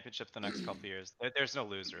win a championship the next couple of years, there's no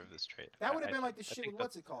loser of this trade. that would have I been like think- the I shit think with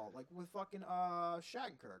what's it called? Like with fucking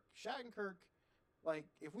Shattenkirk. Shattenkirk, like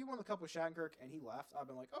if we won the cup with Shattenkirk and he left, I've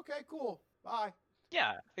been like, "Okay, cool. Bye."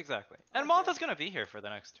 Yeah, exactly. And Okay. Mantha's gonna be here for the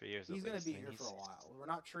next 3 years. He's at going to least. be I mean, here for a he's- while. We're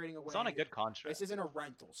not trading away. He's on a good contract. This isn't a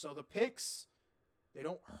rental. So the picks, they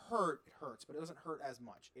don't hurt. It hurts, but it doesn't hurt as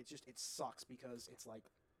much. It sucks because it's like.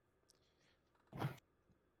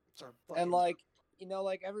 It's our fucking- And like,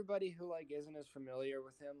 like everybody who like isn't as familiar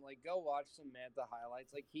with him, like go watch some Mantha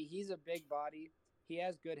highlights. Like he's a big body. He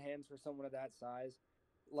has good hands for someone of that size.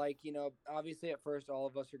 Like, obviously at first all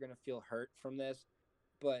of us are gonna feel hurt from this,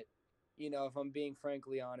 but if I'm being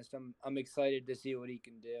frankly honest, I'm excited to see what he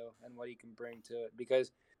can do and what he can bring to it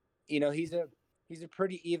because, he's a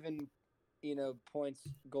pretty even, points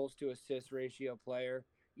goals to assist ratio player.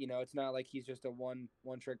 It's not like he's just a one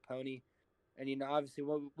trick pony. And obviously,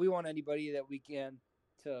 we want anybody that we can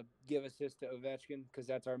to give assists to Ovechkin because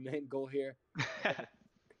that's our main goal here.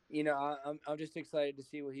 I'm just excited to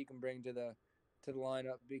see what he can bring to the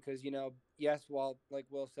lineup because yes, while like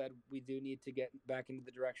Will said, we do need to get back into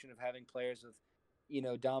the direction of having players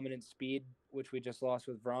with dominant speed, which we just lost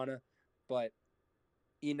with Vrana, but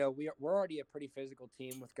we're already a pretty physical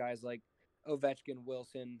team with guys like Ovechkin,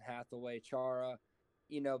 Wilson, Hathaway, Chara.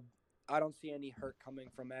 I don't see any hurt coming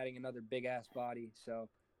from adding another big ass body. So,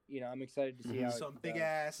 I'm excited to see how some it big goes.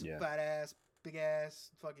 ass, Yeah. fat ass, big ass,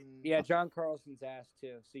 fucking. Yeah, John Carlson's ass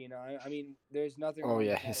too. So I mean, there's nothing Oh, wrong yeah,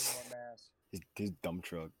 with adding his- more mass. He's dump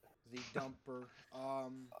truck. The dumper.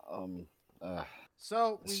 Uh,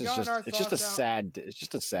 So it's we just, got our it's just a thoughts out. sad. It's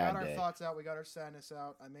just a We got sad our day. thoughts out. We got our sadness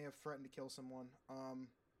out. I may have threatened to kill someone.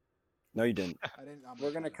 No, you didn't. I didn't.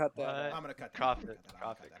 We're gonna cut that. What? out. I'm gonna cut that. Crop I'm gonna it, cut that out,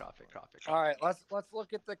 crop I'm it, gonna crop cut it, that out. crop it. All right, let's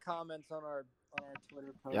look at the comments on our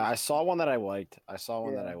Twitter post. Yeah, I saw one that I liked.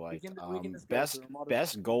 Yeah, we can just go Best through 'em. I'll just-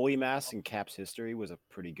 best goalie mask in Caps history was a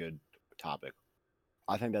pretty good topic.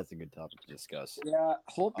 I think that's a good topic to discuss. Yeah,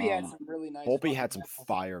 Holtby had Um, some really nice. Holtby fucking had some masks.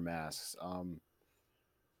 fire masks.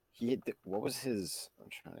 He had what was his? I'm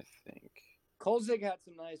trying to think. Kolzig had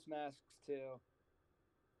some nice masks too.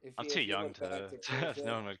 I'm If too you young look back to to have Kolzig.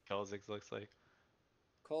 known what Kolzig looks like.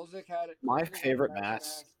 Kolzig had My Kolzig had a favorite nice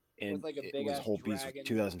mask And like a it big was ass Holtby's dragon.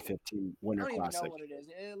 2015 I Winter don't even Classic. know what it is.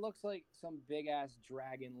 It looks like some big ass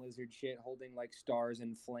dragon lizard shit holding like stars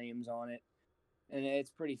and flames on it, and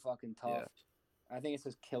it's pretty fucking tough. Yeah. I think it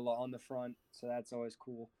says Killa on the front, so that's always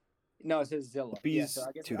cool. No, it says Zilla. Holtby's Yeah, so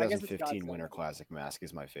I guess it's 2015 Godzilla. Winter Classic mask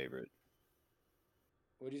is my favorite.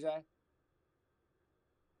 What'd you say?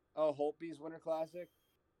 Oh, Holtby's Winter Classic.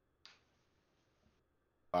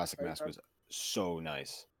 Classic Are- mask are- was so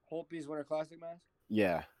nice. Holtby's Winter Classic mask.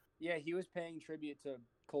 Yeah, Yeah, he was paying tribute to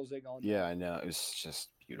Kolzig on. yeah, I know. It was just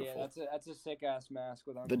Yeah, beautiful. that's a sick ass mask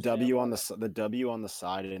with The Uncle W Sam on on the it. the W on the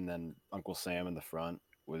side and then Uncle Sam in the front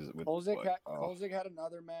was with Kolzig what? had, Oh, Kolzig had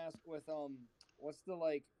another mask with what's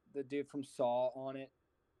the dude from Saw on it,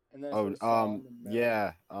 and then it oh, says Saw in the middle.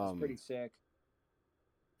 yeah, It's pretty sick.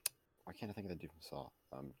 why can't I think of the dude from Saw?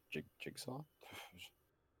 Jigsaw.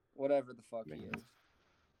 whatever the fuck he Man. is.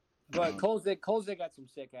 But Kolzig got some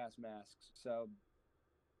sick ass masks. So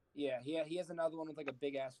yeah, he has another one with like a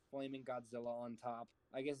big ass flaming Godzilla on top.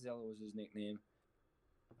 I guess Zilla was his nickname.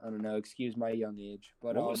 I don't know. Excuse my young age.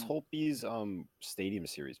 But What was Holtby's Stadium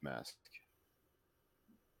Series mask?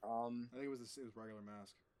 I think it was regular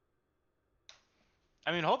mask.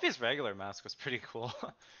 I mean, Holtby's regular mask was pretty cool.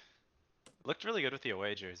 Looked really good with the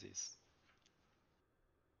away jerseys.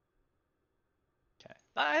 Okay,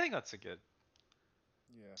 I think that's a good.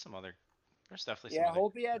 Yeah. Some other. There's definitely yeah, some. Other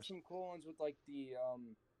Holtby had colors. some cool ones with like the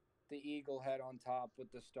eagle head on top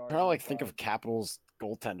with the stars. Kind of on like think top. of Capitals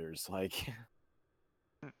goaltenders, like.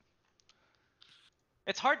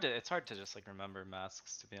 It's hard to just like remember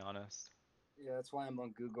masks, to be honest. Yeah, that's why I'm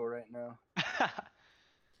on Google right now.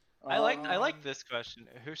 I like Um, this question.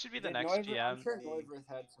 Who should be the yeah, next I'm GM? sure Me. Neuwirth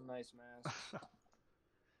had some nice masks.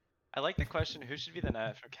 I like the question. Who should be the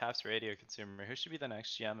next from Caps Radio consumer? Who should be the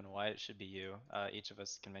next GM and why it should be you? Each of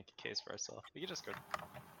us can make a case for ourselves. We can just go.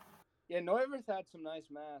 Yeah, Neuwirth had some nice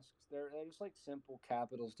masks. They're just like simple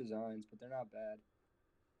Capitals designs, but they're not bad.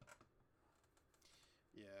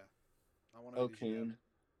 Yeah. I want to be the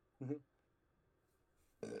GM.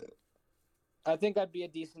 Okay. I think I'd be a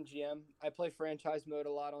decent GM. I play franchise mode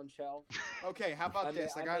a lot on Shell. Okay, how about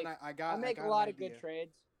this? I make a lot of good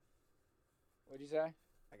trades. What'd you say?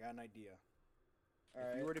 I got an idea. All If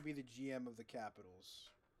right. you were to be the GM of the Capitals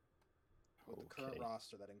with the current Okay.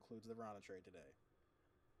 roster that includes the Verona trade today,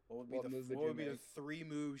 what would be What move would what you would be the make? 3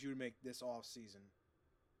 moves you would make this off season?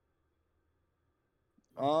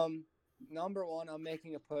 Number one, I'm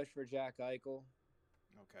making a push for Jack Eichel.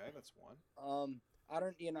 Okay, that's one. I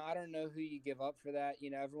don't know who you give up for that.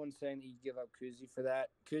 You know, everyone's saying that you give up Kuzi for that.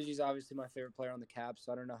 Kuzi's obviously my favorite player on the Caps,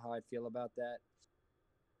 so I don't know how I feel about that.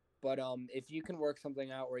 But if you can work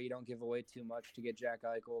something out where you don't give away too much to get Jack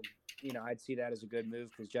Eichel, you know, I'd see that as a good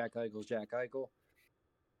move because Jack Eichel's Jack Eichel.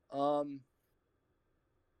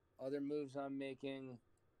 Other moves I'm making.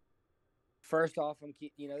 First off,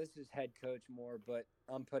 this is head coach more, but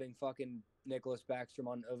I'm putting fucking Nicholas Backstrom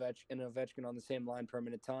on Ovechkin on the same line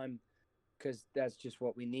permanent time because that's just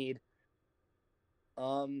what we need.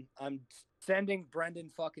 I'm sending Brendan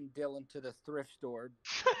fucking Dillon to the thrift store,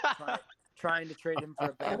 trying to trade him for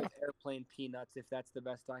a bag of airplane peanuts. If that's the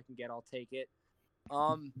best I can get, I'll take it.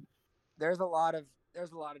 There's a lot of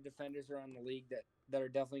defenders around the league that are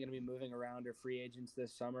definitely going to be moving around or free agents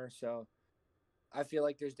this summer. So I feel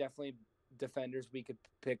like there's definitely defenders we could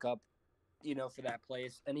pick up, you know, for that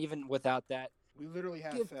place. And even without that, We literally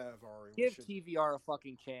have Give- Favari. give TVR a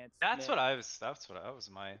fucking chance. That's man. what I was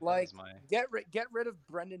my. Like, that was my. Get rid of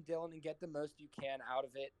Brendan Dillon and get the most you can out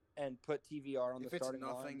of it, and put TVR on If the it's starting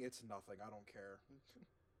nothing, line. it's nothing. I don't care.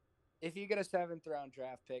 If you get a 7th round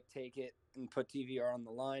draft pick, take it and put TVR on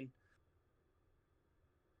the line.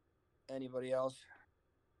 Anybody else?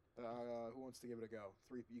 Who wants to give it a go?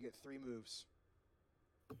 You get 3 moves.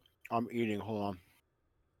 I'm eating. Hold on.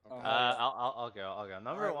 Okay. I'll go.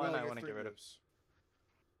 Number Alright, one, Will, I your want to 3 get rid of. moves.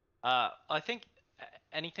 I think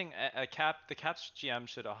anything the Caps GM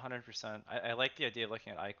should 100%. I like the idea of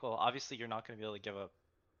looking at Eichel. Obviously, you're not going to be able to give up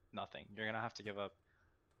nothing. You're going to have to give up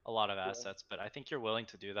a lot of assets, but I think you're willing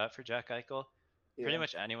to do that for Jack Eichel. Pretty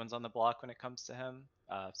much anyone's on the block when it comes to him.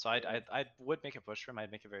 So I would make a push for him.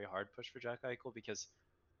 I'd make a very hard push for Jack Eichel because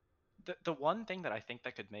the one thing that I think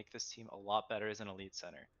that could make this team a lot better is an elite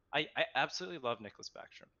center. I absolutely love Nicholas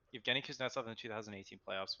Backstrom. Evgeny Kuznetsov in the 2018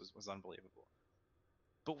 playoffs was unbelievable.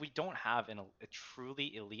 But we don't have a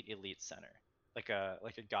truly elite center. Like a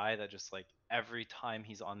guy that just like every time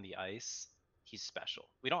he's on the ice, he's special.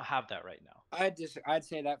 We don't have that right now. I'd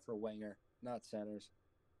say that for winger, not centers.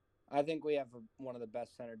 I think we have one of the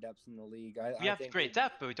best center depths in the league. We have great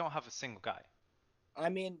depth, but we don't have a single guy. I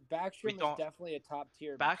mean, Backstrom is definitely a top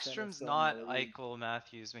tier. Backstrom's not Eichel,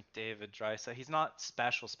 Matthews, McDavid, Draisaitl. He's not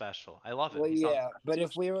special. I love it. Well, He's not yeah, but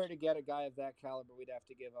if special. we were to get a guy of that caliber, we'd have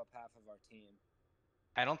to give up half of our team.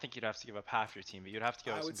 I don't think you'd have to give up half your team, but you'd have to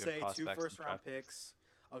give I up would some good say 2 prospects. and first-round draft picks,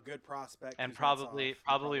 a good prospect, and Kuznetsov,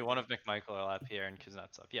 probably one of McMichael or Lapierre and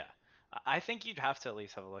Kuznetsov. Yeah, I think you'd have to at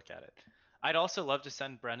least have a look at it. I'd also love to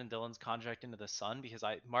send Brendan Dillon's contract into the sun because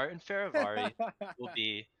Martin Ferravari will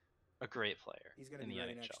be a great player. He's going to in be the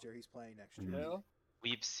ready NHL. next year. He's playing next Mhm. year. Who?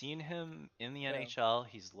 We've seen him in the Yeah. NHL.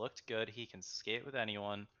 He's looked good. He can skate with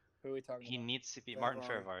anyone. Who are we talking He about? needs to be Martin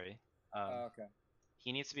Ferravari. Ferravari. Okay.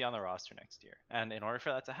 He needs to be on the roster next year. And in order for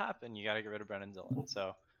that to happen, you got to get rid of Brendan Dillon.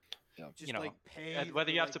 So, Just you know, like pay whether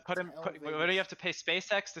you have to put him, tell whether you Vegas- have to pay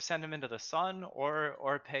SpaceX to send him into the sun,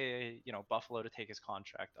 or pay Buffalo to take his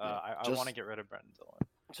contract. Yeah, I just- want to get rid of Brendan Dillon.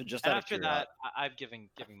 So just And out of after that, I'm giving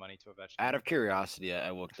money to Ovechkin. out of curiosity,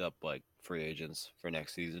 I looked up like free agents for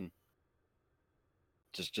next season.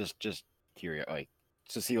 Just curious, like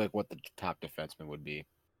to see like what the top defenseman would be,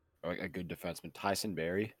 or like a good defenseman. Tyson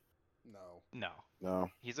Berry. No. No, No.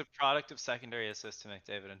 he's a product of secondary assist to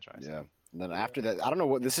McDavid and Trice. Yeah. And then after that, I don't know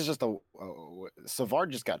what this is. Just a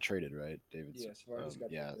Savard just got traded, right, David? Yeah, Savard just got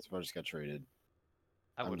traded. Savard just got traded.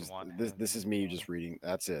 I wouldn't want this. him. This is me just reading.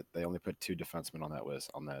 That's it. They only put 2 defensemen on that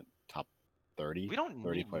list, on that top 30. We don't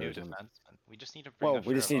 30 need new players. defensemen. We just need to bring Well, up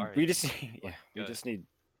we just need. Shiravari We just and need. Yeah, look we good. just need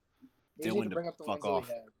We need Dylan to to bring up the fuck ones off.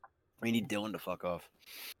 that we have. We need Dylan to fuck off.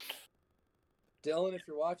 Dylan, if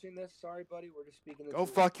you're watching this, sorry, buddy. We're just speaking. the Go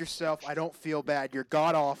truth. fuck yourself. I don't feel bad. You're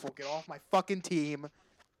god awful. Get off my fucking team.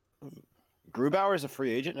 Grubauer is a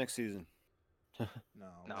free agent next season. No.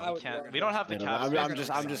 No, I we would can't. love We don't that. have the No, cap. I'm They're space.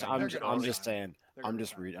 gonna just resign. They're gonna I'm resign. just saying. They're I'm gonna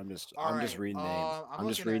just resign. reading. I'm just Alright, reading names. I'm I'm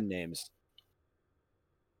just looking reading names.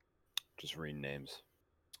 Just reading names.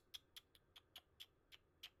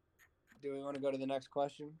 Do we want to go to the next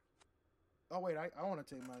question? Oh wait, I want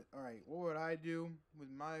to take my. All right, what would I do with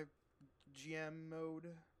my GM mode?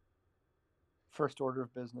 First order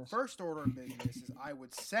of business. First order of business is I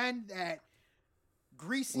would send that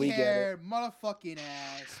greasy We get haired motherfucking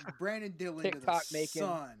ass Brandon Dillon TikTok to the making,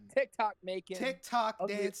 sun. TikTok making. TikTok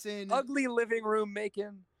ugly- dancing. Ugly living room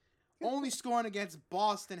making. Only scoring against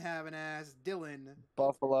Boston having ass Dillon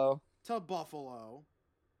Buffalo. to Buffalo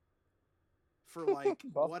for like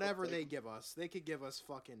Buffalo whatever take they give us. They could give us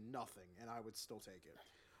fucking nothing, and I would still take it.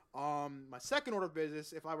 My second order of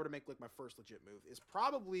business, if I were to make like my first legit move, is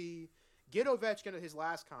probably get Ovechkin at his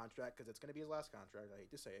last contract, because it's going to be his last contract. I hate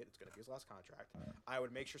to say it, it's going to be his last contract. I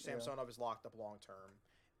would make sure Yeah. Samsonov is locked up long term,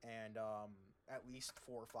 and at least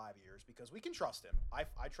 4 or 5 years, because we can trust him.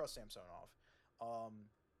 I trust Samsonov.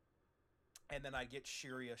 And then I get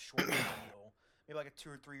Shiri a short deal, maybe like a 2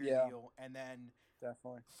 or 3 year Yeah. deal, and then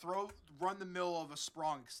Definitely. run the mill of a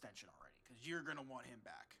Sprong extension already, because you're gonna want him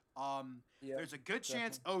back. Yeah. There's a good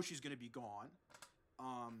chance Oshie's gonna be gone.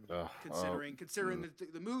 Ugh, Considering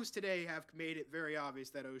the moves today have made it very obvious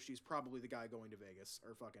that Oshie's probably the guy going to Vegas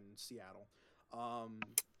or fucking Seattle.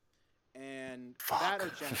 And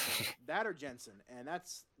that or Jensen, and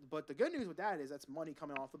but the good news with that is that's money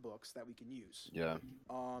coming off the books that we can use. Yeah.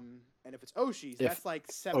 And if it's Oshie's, If that's like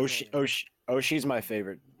 7 million. Oshie's my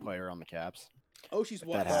favorite player on the Caps. Oshie's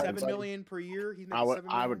what, that happens. 7 million per year? He's making I would 7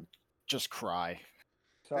 million? I would just cry.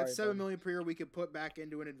 Sorry, That's 7 buddy. million per year we could put back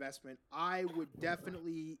into an investment. I would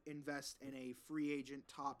definitely invest in a free agent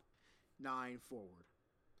top 9 forward.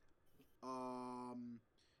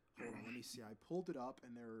 Hold on, let me see. I pulled it up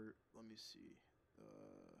and let me see.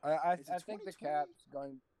 I Is it think the 2020? Caps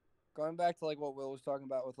going back to like what Will was talking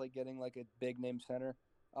about with like getting like a big name center.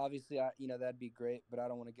 Obviously, that'd be great, but I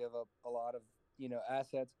don't want to give up a lot of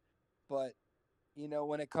assets. But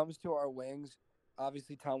when it comes to our wings,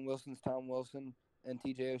 obviously Tom Wilson's Tom Wilson and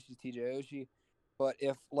TJ Oshie's TJ Oshie. But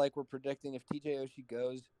if like we're predicting, if TJ Oshie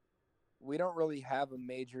goes, we don't really have a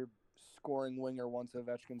major scoring winger once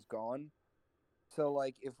Ovechkin's gone. So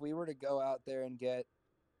like if we were to go out there and get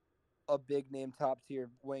a big name top tier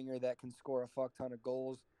winger that can score a fuck ton of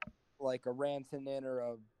goals, like a Rantanen or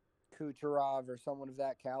a Kucherov or someone of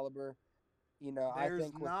that caliber, I There's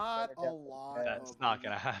think with not better a depth of lot. depth- That's not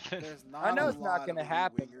gonna happen. There's not. I know a it's not lot going to of elite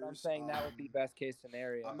happen. But I'm wingers. saying that would be best case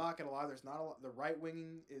scenario. I'm not gonna lie. There's not a lot. The right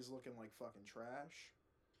wing is looking like fucking trash.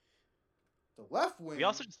 The left wing. We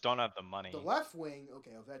also just don't have the money. The left wing.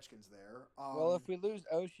 Okay, Ovechkin's there. Well, if we lose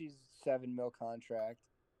Oshie's $7 million contract,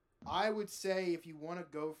 I would say if you want to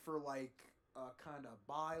go for like kind of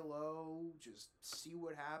buy low, just see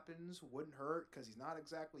what happens. Wouldn't hurt because he's not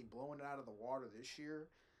exactly blowing it out of the water this year.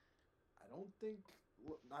 I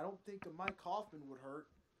don't think a Mike Hoffman would hurt.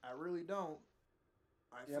 I really don't.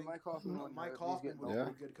 I think Mike Hoffman wouldn't Mike hurt. He's Hoffman getting would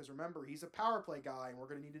older. be good because remember he's a power play guy, and we're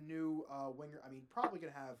gonna need a new winger. I mean, probably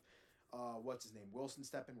gonna have what's his name, Wilson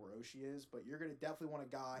step in where Oshie is, but you're gonna definitely want a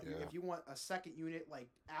guy. Yeah. If you want a second unit, like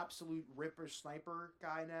absolute ripper sniper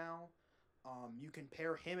guy now, you can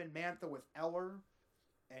pair him and Mantha with Eller,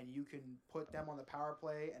 and you can put them on the power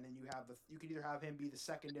play, and then you can either have him be the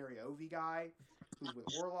secondary Ovi guy, who's with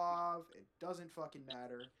Orlov. It doesn't fucking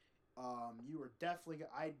matter.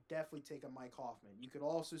 I'd definitely take a Mike Hoffman. You could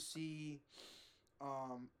also see,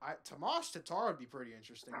 Tomas Tatar would be pretty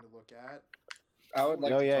interesting to look at. I would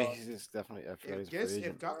like Oh to yeah, talk. he's definitely. I forgot If he's a free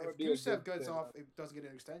agent. That would if be a Gusev good goes fit. off, it doesn't get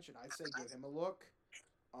an extension, I'd say give him a look.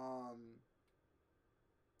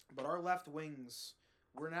 But our left wings,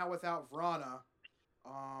 we're now without Vrana.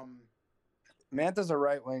 Mantha's a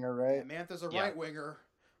right winger, right? And Mantha's a Yeah. right winger.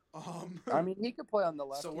 I mean, he could play on the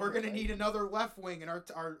left. So we're either, gonna right? need another left wing, and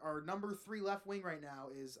our number 3 left wing right now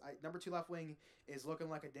is number 2 left wing is looking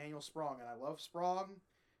like a Daniel Sprong, and I love Sprong,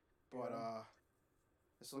 but Yeah.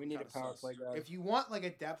 it's We looking need a kind of power sus. play guy. If you want like a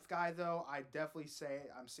depth guy though, I definitely say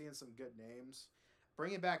I'm seeing some good names.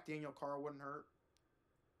 Bringing back Daniel Carr wouldn't hurt,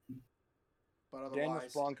 but Daniel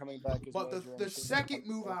otherwise, Sprong coming back is but major. the second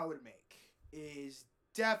move I would make is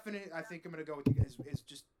definite. I think I'm gonna go with you guys. Is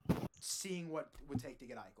just seeing what it would take to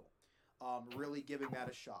get Eichel. Really giving that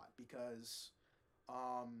a shot because,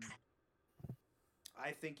 I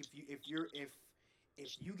think if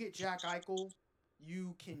you get Jack Eichel,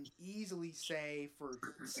 you can easily say for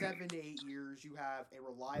 7 to 8 years you have a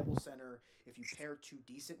reliable center. If you pair 2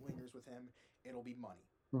 decent wingers with him, it'll be money.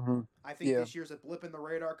 Mm-hmm. I think Yeah. this year's a blip in the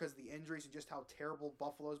radar because the injuries and just how terrible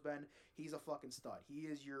Buffalo's been. He's a fucking stud. He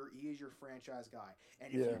is your franchise guy.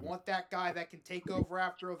 And if Yeah. you want that guy that can take over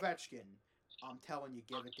after Ovechkin, I'm telling you,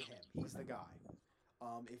 give it to him. He's the guy.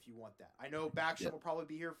 If you want that, I know Backstrom will probably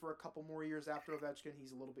be here for a couple more years after Ovechkin.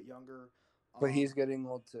 He's a little bit younger, But he's getting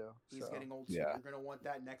old too. he's so. getting old too. Yeah. You're gonna want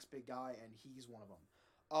that next big guy, and he's one of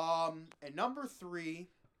them. And number 3.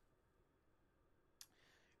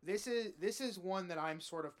 This is one that I'm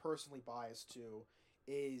sort of personally biased to.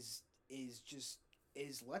 Is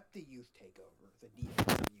let the youth take over the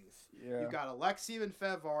defensive youth. Yeah. You've got Alexiev and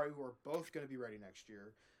Fevari who are both going to be ready next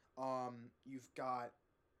year. You've got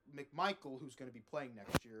McMichael who's going to be playing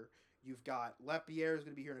next year. You've got Lepierre who's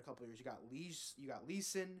going to be here in a couple of years. You got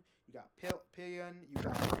Leeson. You got Pillion. You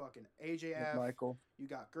got fucking AJF. Michael. You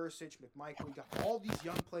got Gersich, McMichael. You got all these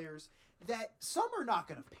young players that some are not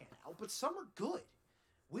going to pan out, but some are good.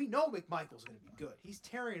 We know McMichael's going to be good. He's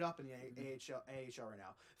tearing it up in the AHL right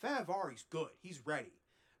now. Favari's good. He's ready.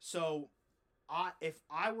 So, if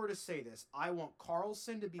I were to say this, I want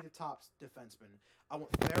Carlson to be the top defenseman. I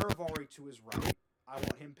want Faravari to his right. I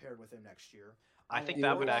want him paired with him next year. I think want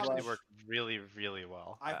that would Orlov actually and work really, really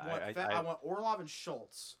well. I want Orlov and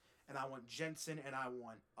Schultz, and I want Jensen, and I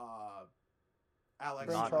want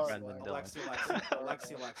Alex. Not Brendan Dillon.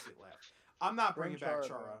 Alexi left. I'm not Bring bringing back Chara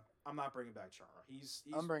Chara. back. I'm not bringing back Chara. He's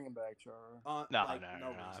I'm bringing back Chara. No,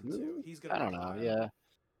 reason to. He's gonna. I don't be know. fine. Yeah.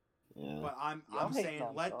 Yeah. But I'm I'm hating saying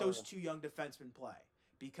on let those Chara. 2 young defensemen play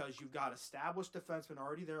because you've got established defensemen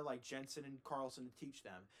already there like Jensen and Carlson to teach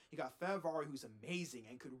them. You got Fevari who's amazing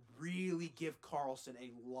and could really give Carlson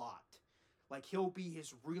a lot. Like he'll be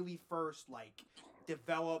his really first like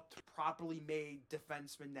developed, properly made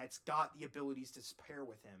defenseman that's got the abilities to pair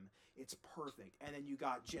with him. It's perfect. And then you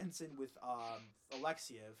got Jensen with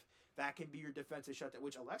Alexiev. That can be your defensive shutdown,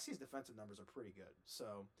 which Alexiev's defensive numbers are pretty good.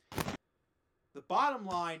 So the bottom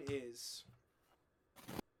line is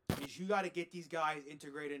you got to get these guys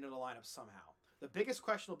integrated into the lineup somehow. The biggest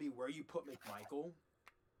question will be where you put McMichael,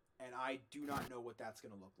 and I do not know what that's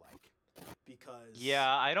going to look like because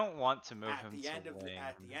I don't want to move at him the to end of wing.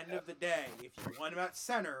 at the end of the day, if you want him at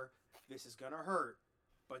center, this is going to hurt.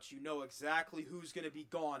 But you know exactly who's going to be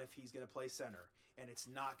gone if he's going to play center, and it's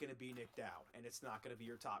not going to be Nick Dow, and it's not going to be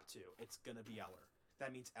your top 2. It's going to be Eller.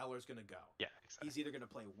 That means Eller's going to go. Yeah, exactly. He's either going to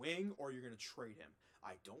play wing or you're going to trade him.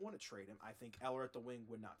 I don't want to trade him. I think Eller at the wing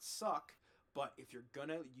would not suck, but if you're going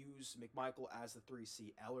to use McMichael as the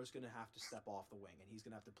 3C, Eller's going to have to step off the wing, and he's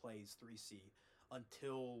going to have to play his 3C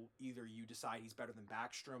until either you decide he's better than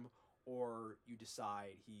Backstrom or you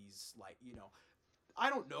decide he's like, I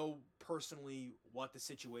don't know personally what the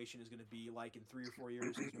situation is going to be like in 3 or 4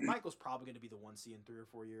 years. Michael's probably going to be the 1C in 3 or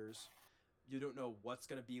 4 years. You don't know what's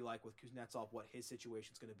going to be like with Kuznetsov, what his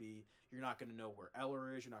situation's going to be. You're not going to know where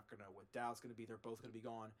Eller is. You're not going to know what Dowd's going to be. They're both going to be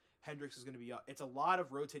gone. Hendricks is going to be up. It's a lot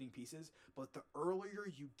of rotating pieces, but the earlier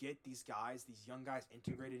you get these guys, these young guys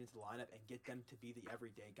integrated into the lineup and get them to be the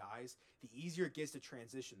everyday guys, the easier it gets to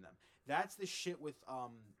transition them. That's the shit with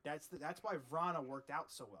that's why Vrana worked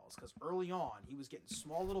out so well. Is because early on he was getting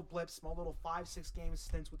small little blips, small little 5-6 game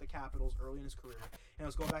stints with the Capitals early in his career, and it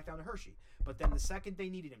was going back down to Hershey. But then the second they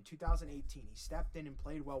needed him, 2018, he stepped in and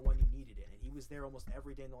played well when he needed it, and he was there almost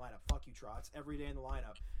every day in the lineup. Fuck you, Trotz. Every day in the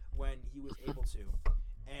lineup when he was able to.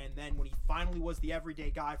 And then when he finally was the everyday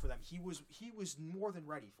guy for them, he was more than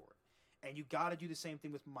ready for it. And you got to do the same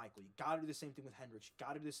thing with Michael. You got to do the same thing with Hendricks. You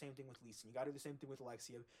got to do the same thing with Leeson. You got to do the same thing with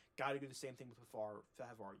Alexiev. Got to do the same thing with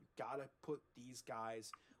Favar. You got to put these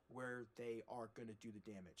guys where they are going to do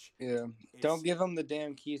the damage. Yeah. Don't give them the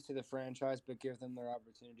damn keys to the franchise, but give them their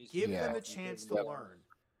opportunities. Give Yeah. them a chance to learn.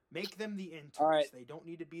 Make them the interns. All right. They don't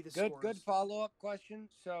need to be the Good scorers. follow-up question.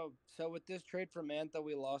 So with this trade for Mantha,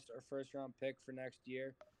 we lost our first-round pick for next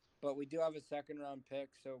year, but we do have a second-round pick.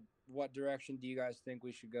 So what direction do you guys think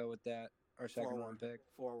we should go with that? our second round pick.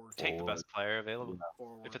 Forward. Take the best player available.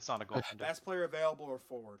 Forward. If it's not a goaltender. Best player available or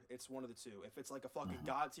forward. It's one of the two. If it's like a fucking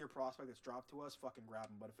god tier prospect that's dropped to us, fucking grab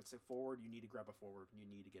him. But if it's a forward, you need to grab a forward. You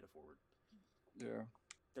need to get a forward. Yeah.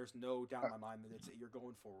 There's no doubt in my mind that you're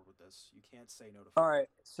going forward with this. You can't say no to All forward. right.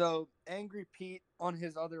 So Angry Pete on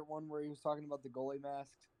his other one where he was talking about the goalie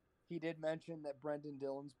masks, he did mention that Brendan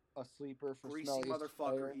Dillon's a sleeper for Greasy smelliest motherfucker.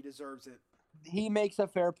 player. He deserves it. He makes a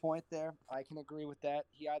fair point there. I can agree with that.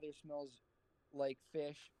 He either smells like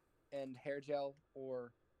fish and hair gel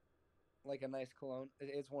or like a nice cologne.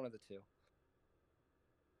 It's one of the two.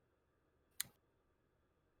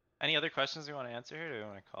 Any other questions we want to answer here? Or do we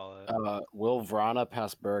want to call it? Will Vrana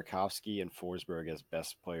pass Burakovsky and Forsberg as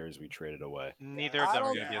best players we traded away? Neither of them are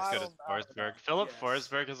don't- going to be as I good as don't- I don't know. Forsberg. Philip Yes.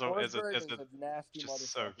 Forsberg is Forsberg is a a nasty just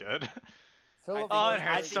so motherfucker. good. Philip Oh, it Forsberg hurts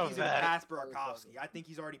I is think so he's gonna bad. pass Burakovsky. I think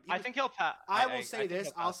he's already. I think he'll pass. I will say this.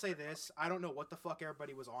 think he'll I'll pass. say this. I don't know what the fuck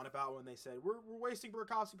everybody was on about when they said we're wasting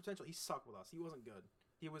Burakovsky potential. He sucked with us. He wasn't good.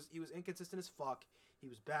 He was inconsistent as fuck. He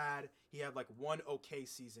was bad. He had like one okay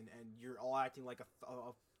season, and you're all acting like a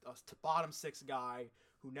bottom six guy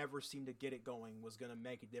who never seemed to get it going was gonna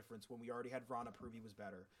make a difference when we already had Vrana prove he was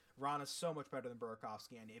better. Vrana's so much better than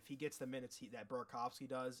Burakovsky, and if he gets the minutes that Burakovsky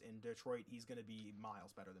does in Detroit, he's gonna be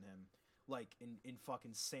miles better than him. Like in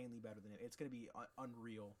fucking insanely better than him. It's gonna be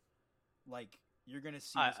unreal. Like you're gonna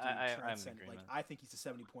see this dude I'm in transcend. Like agreement. I think he's a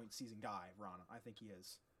 70-point season guy, Vrana. I think he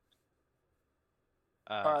is.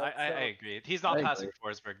 Alright, I so- agree. He's not I passing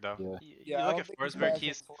Forsberg though. Yeah. You Yeah, I look don't at think Forsberg. passing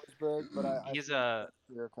He's Forsberg, but I he's think a-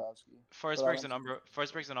 Burakovsky. Forsberg's don't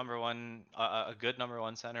a number one, a good number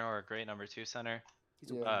one center or a great number two center.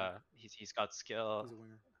 He's a Yeah. winger. He's got skill. He's a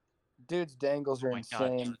winger. Dude's dangles are Oh my god!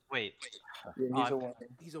 insane. Wait, Yeah, he's a I'm- winner.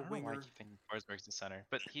 He's a I don't know why I winger. keep thinking Forsberg's the center,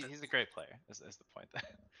 but he's a great player. Is the point?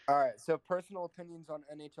 All right, so personal opinions on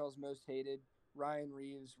NHL's most hated: Ryan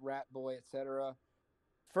Reeves, Rat Boy, etc.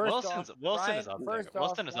 First Wilson Ryan, is up there. first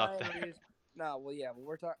Wilson off, is up Ryan there. Reeves, no, well, yeah, but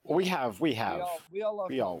we're talking. We have. We all love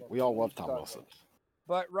Tom We all Wilson. love Tom Sorry. Wilson.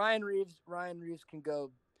 But Ryan Reeves can go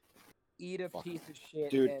eat a Fuck. piece of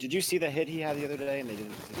shit. Dude, and- did you see the hit he had the other day and they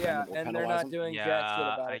didn't suspend Yeah, him or and they're penalize not him? doing jack shit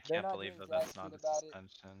Yeah, about it. I They're can't not believe doing that that's jack not shit a about it.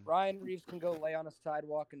 suspension. Ryan Reeves can go lay on a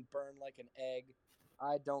sidewalk and burn like an egg.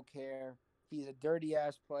 I don't care. He's a dirty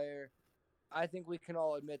ass player. I think we can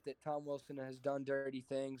all admit that Tom Wilson has done dirty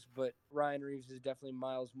things, but Ryan Reeves is definitely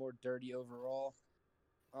miles more dirty overall.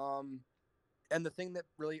 And the thing that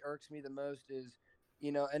really irks me the most is,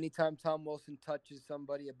 anytime Tom Wilson touches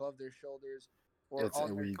somebody above their shoulders or It's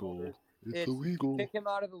on their illegal. shoulders, It's illegal. kick him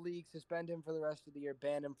out of the league, suspend him for the rest of the year,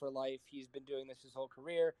 ban him for life. He's been doing this his whole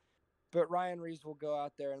career. But Ryan Reeves will go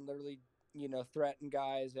out there and literally, threaten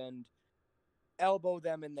guys and elbow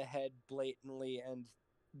them in the head blatantly. And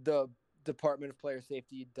the Department of Player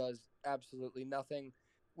Safety does absolutely nothing,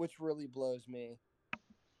 which really blows me.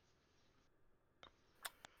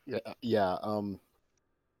 Yeah.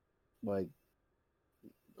 Like,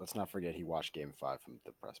 let's not forget he watched Game 5 from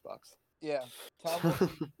the press box. Yeah. Tom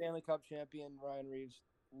Wilson, Stanley Cup champion, Ryan Reeves,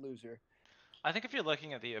 loser. I think if you're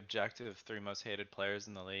looking at the objective three most hated players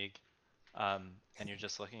in the league, and you're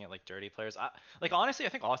just looking at like dirty players, honestly, I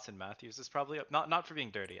think Austin Matthews is probably up. Not for being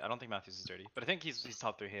dirty. I don't think Matthews is dirty, but I think he's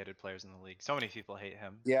top three hated players in the league. So many people hate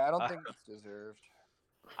him. Yeah, I don't think it's deserved.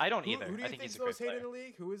 I don't Who either. do you I think think's he's a great most hated in player. the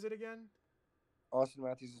league? Who is it again? Austin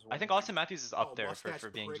Matthews is one. I think Austin Matthews is up Oh, there mustache for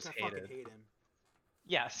being prick. just I fucking hated. hate him.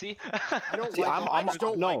 Yeah, see? I don't See, like I'm- him. I I'm- just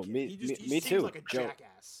don't no, like him. me- He just, me- he me seems too, like a Joe.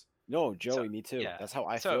 jackass. No, Joey, me too. yeah. That's how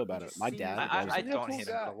I So- feel about it. My He dad. just I loves him. He's a don't cool hate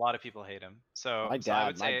him, but guy. a lot of people hate him. So, My so I dad-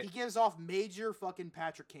 would my- say He gives off major fucking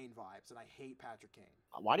Patrick Kane vibes, and I hate Patrick Kane.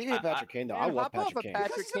 Why do you hate I- Patrick Kane though? Man, I love hop off Patrick of Kane. Patrick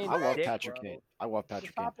Because he's a Kane's I love dick, Patrick bro. Kane. I love Just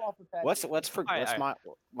Patrick Kane. hop off of Patrick Let's Kane. let's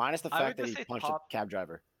minus the I would fact that just he say punched top- a cab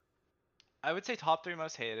driver. I would say top three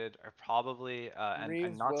most hated are probably, and Reeves,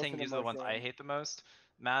 I'm not Wilson, saying and these are the ones I Marchand. hate the most.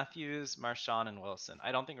 Matthews, Marchand, and Wilson.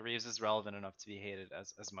 I don't think Reeves is relevant enough to be hated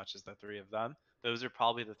as much as the three of them. Those are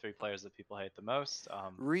probably the three players that people hate the most.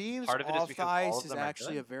 Reeves part of it is off because the all ice of is them are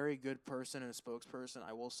actually good. a very good person and a spokesperson.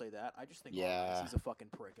 I will say that. I just think on Yeah. ice he's a fucking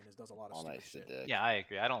prick and does a lot of All stupid nice shit. dick. Yeah, I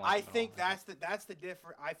agree. I don't like I him at think all. that's the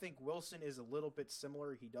difference. I think Wilson is a little bit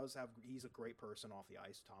similar. He's a great person off the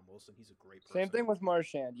ice. Tom Wilson, he's a great person. Same thing with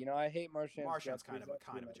Marchand. I hate Marchand. Marchand's kind of a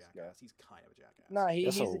jackass. He's kind of a jackass. Nah,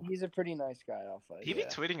 That's he's a pretty nice guy off ice. He be Yeah.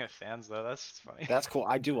 tweeting at fans though. That's just funny. That's cool.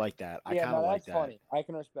 I do like that. I Yeah, kind no, of like that's that. funny. I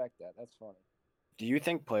can respect that. That's funny. Do you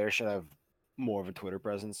think players should have more of a Twitter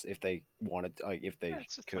presence if they wanted, if they Yeah,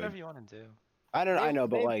 it's just could? whatever you want to do. I don't. I They- know,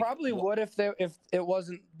 but they like, probably would if it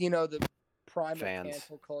wasn't the prime Fans. of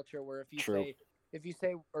cancel culture where True. if you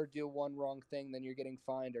say or do one wrong thing, then you're getting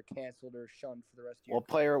fined or canceled or shunned for the rest of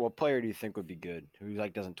your what player do you think would be good? Who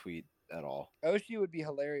doesn't tweet at all. Oshie would be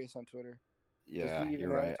hilarious on Twitter. Yeah, he even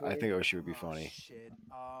you're have right. I Twitter? think Oshie would be Oh, funny. Shit.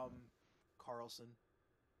 Carlson.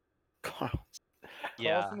 Carl.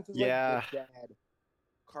 Yeah. Carlson is like Yeah. the dad.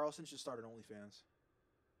 Carlson should start an OnlyFans.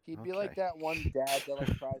 He'd be like Okay. that one dad that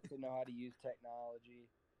like tries to know how to use technology.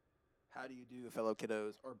 How do you do, fellow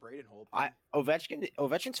kiddos? Or Braden Holt.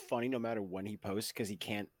 Ovechkin's funny no matter when he posts because he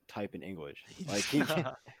can't type in English. Like he can't.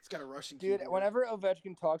 He's got a Russian Dude, keyboard. whenever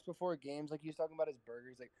Ovechkin talks before games, like he's talking about his burger,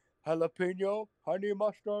 he's like jalapeno, honey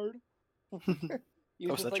mustard. He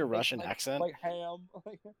was just, such like, a making, Russian like, accent. like ham.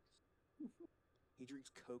 He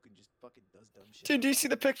drinks Coke and just fucking does dumb shit. Dude, do you see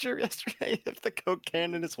the picture yesterday of the Coke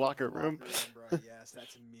can in his locker room? Bro. Yes,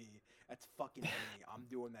 that's me. That's fucking me. I'm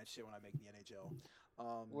doing that shit when I make the NHL.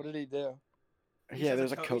 What did he do? He Yeah, has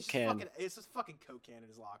there's a he's Coke just can. Fucking, it's just fucking Coke can in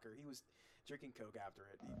his locker. He was drinking Coke after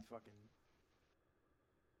it. He fucking.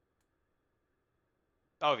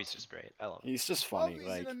 Oh, he's just great. I love him. He's just funny. He's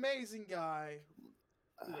Like an amazing guy.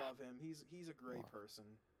 We love him. He's a great person.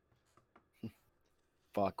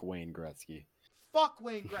 fuck Wayne Gretzky. Fuck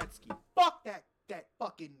Wayne Gretzky. Fuck that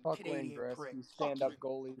fucking Fuck Wayne Canadian prick. Gretzky, Fuck stand-up you.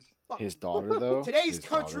 goalies. Fuck His you. daughter though. Today's his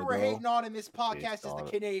country daughter, we're though, hating on in this podcast is the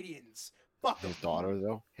daughter. Canadians. Fuck His 'em. daughter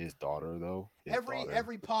though. His daughter though. His daughter.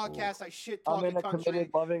 Every podcast I shit I'm talk in a country.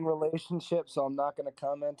 committed, loving relationship, so I'm not going to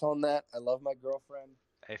comment on that. I love my girlfriend.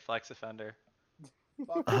 Hey, flex offender.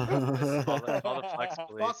 Fuck All the flex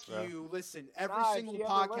police, Fuck bro. you. Listen, every Nah, if single she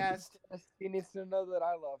ever listens podcast, to this, she needs to know that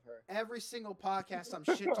I love her. every single podcast I'm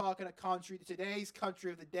shit talking a country. Today's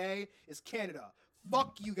country of the day is Canada.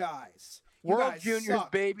 Fuck you guys. You World guys Juniors,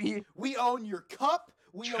 suck. baby. We own your cup.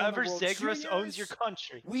 We Trevor own the World Zegras owns your Juniors.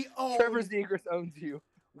 country. We own. Trevor Zegras owns you.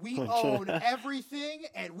 We own everything,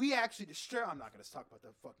 and we actually destroy. I'm not going to talk about the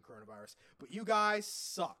fucking coronavirus, but you guys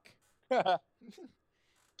suck.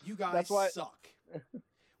 You guys That's why- suck.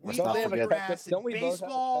 Let's We not own forget- your ass in Don't we both have a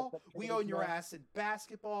baseball. tech-up We committee own your now? ass in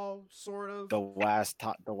basketball, sort of. the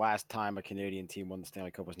last time a Canadian team won the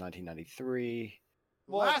Stanley Cup was 1993.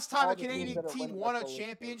 Well, Last time all a the teams Canadian that are team winning won are a fully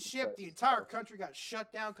championship, but- the entire country got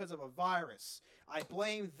shut down because of a virus. I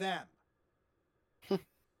blame them.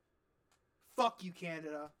 Fuck you,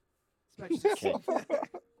 Canada. Especially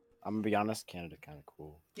I'm gonna be honest, Canada's kind of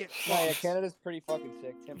cool. get Yeah, fucked. Canada's pretty fucking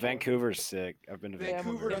sick. Tim Vancouver's sick. I've been to Vancouver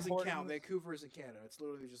Vancouver. Tim doesn't count. Hortons. Vancouver is in Canada. It's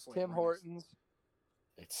literally just like Tim right next- Hortons.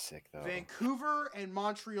 It's sick though. Vancouver and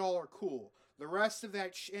Montreal are cool. The rest of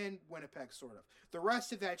that and Winnipeg, sort of. The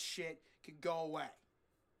rest of that shit can go away.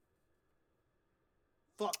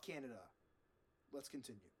 Fuck Canada. Let's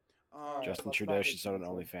continue. Alright. Justin let's Trudeau not should get start an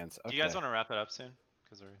canceled. OnlyFans. Do you guys Okay. want to wrap it up soon?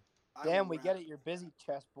 Because we're I Damn, will we get wrap it. You're busy,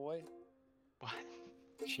 chess boy. what?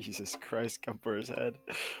 Jesus Christ, come for his head.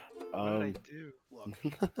 What did I do? Look,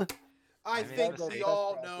 I I mean, think that's we the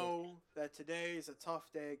all best know that today is a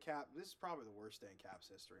tough day. Cap. This is probably the worst day in Caps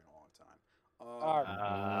history in a long time.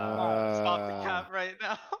 Alright. Stop the cap right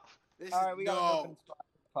now. This All is, right, we got an no. open spot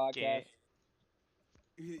for the podcast.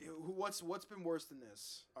 Okay. What's been worse than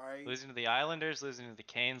this? All right. Losing to the Islanders, losing to the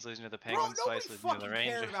Canes, losing to the Bro, Penguins nobody twice, losing to the fucking cared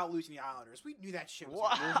Rangers. about losing the Islanders. We knew that shit was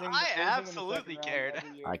What? gonna I in the second absolutely round cared.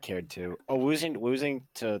 every year. I cared too. Oh, losing to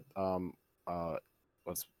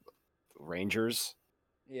what's Rangers?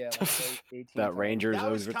 Yeah, like 18 That times. Rangers That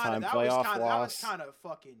was overtime kinda, playoff that was loss. kind of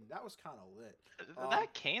fucking. That was kind of lit.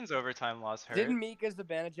 That Canes overtime loss hurt. Didn't Mika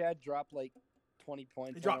Zibanejad drop like 20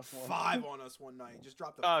 points? He on dropped us once? 5 on us one night. Just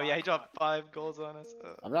dropped. Oh yeah, he dropped 5 goals on us.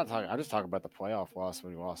 I'm not talking. I'm just talking about the playoff loss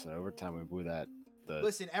when we lost in overtime. We blew that.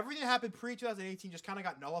 Listen, everything that happened pre 2018 just kind of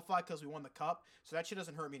got nullified because we won the cup. So that shit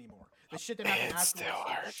doesn't hurt me anymore. The shit that happened It still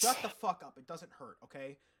afterwards. hurts. Shut the fuck up. It doesn't hurt.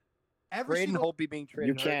 Okay. Every Braden single. Holtby being traded.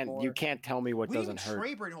 You hurt can't. more. You can't tell me what We didn't doesn't hurt.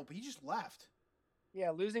 trade Braden Hope. He just left. Yeah,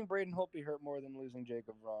 losing Braden Holtby hurt more than losing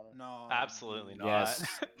Jacob Vrana. No. Absolutely not.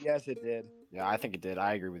 Yes. Yes, it did. Yeah, I think it did.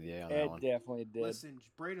 I agree with you on that It one. definitely did. Listen,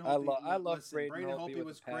 Braden I Holtby. love listen, Braden Braden Holtby Holtby with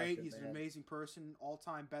was a great. passion, He's an man. amazing person.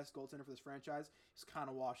 All-time best goaltender for this franchise. He's kind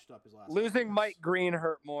of washed up his last. Losing couple Mike years. Green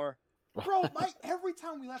hurt more. Bro, Mike. Every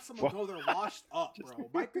time we let someone What? go, they're washed up, bro.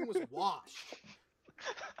 Mike Green was washed.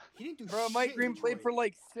 He didn't do Bro, shit. Mike in Green played for Detroit.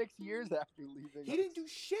 like 6 years after leaving. He us. didn't do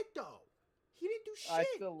shit though. He didn't do shit. I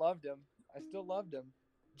still loved him. I still loved him.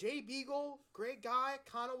 Jay Beagle, great guy,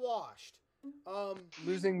 kind of washed.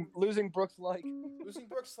 Losing Brooks like. Losing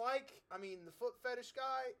Brooks like, I mean, the foot fetish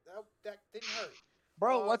guy, that didn't hurt.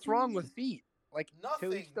 Bro, what's wrong with feet? Like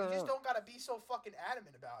Nothing. to You each their just own. don't gotta be so fucking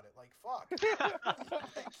adamant about it. Like fuck.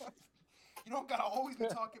 You don't gotta always be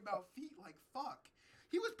talking about feet. Like fuck.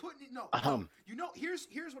 He was putting it. No. You know. Here's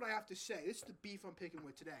what I have to say. This is the beef I'm picking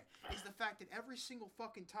with today. Is the fact that every single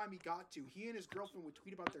fucking time he got to, he and his girlfriend would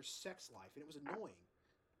tweet about their sex life, and it was annoying.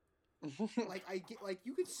 Like I get, like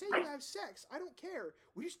you could say you have sex. I don't care.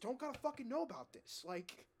 We just don't gotta fucking know about this.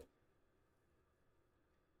 Like,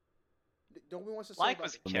 don't we want to say Like about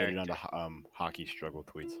was a We made it character. onto hockey struggle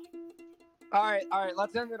tweets. All right.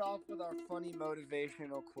 Let's end it off with our funny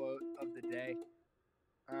motivational quote of the day.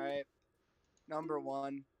 All right. Number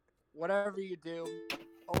 1, whatever you do,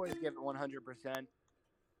 always give it 100%,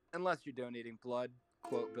 unless you're donating blood.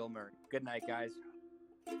 Quote Bill Murray. Good night, guys.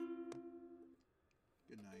 Good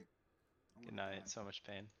night. Good night. So much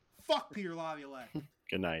pain. Fuck Peter Laviolette.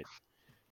 Good night.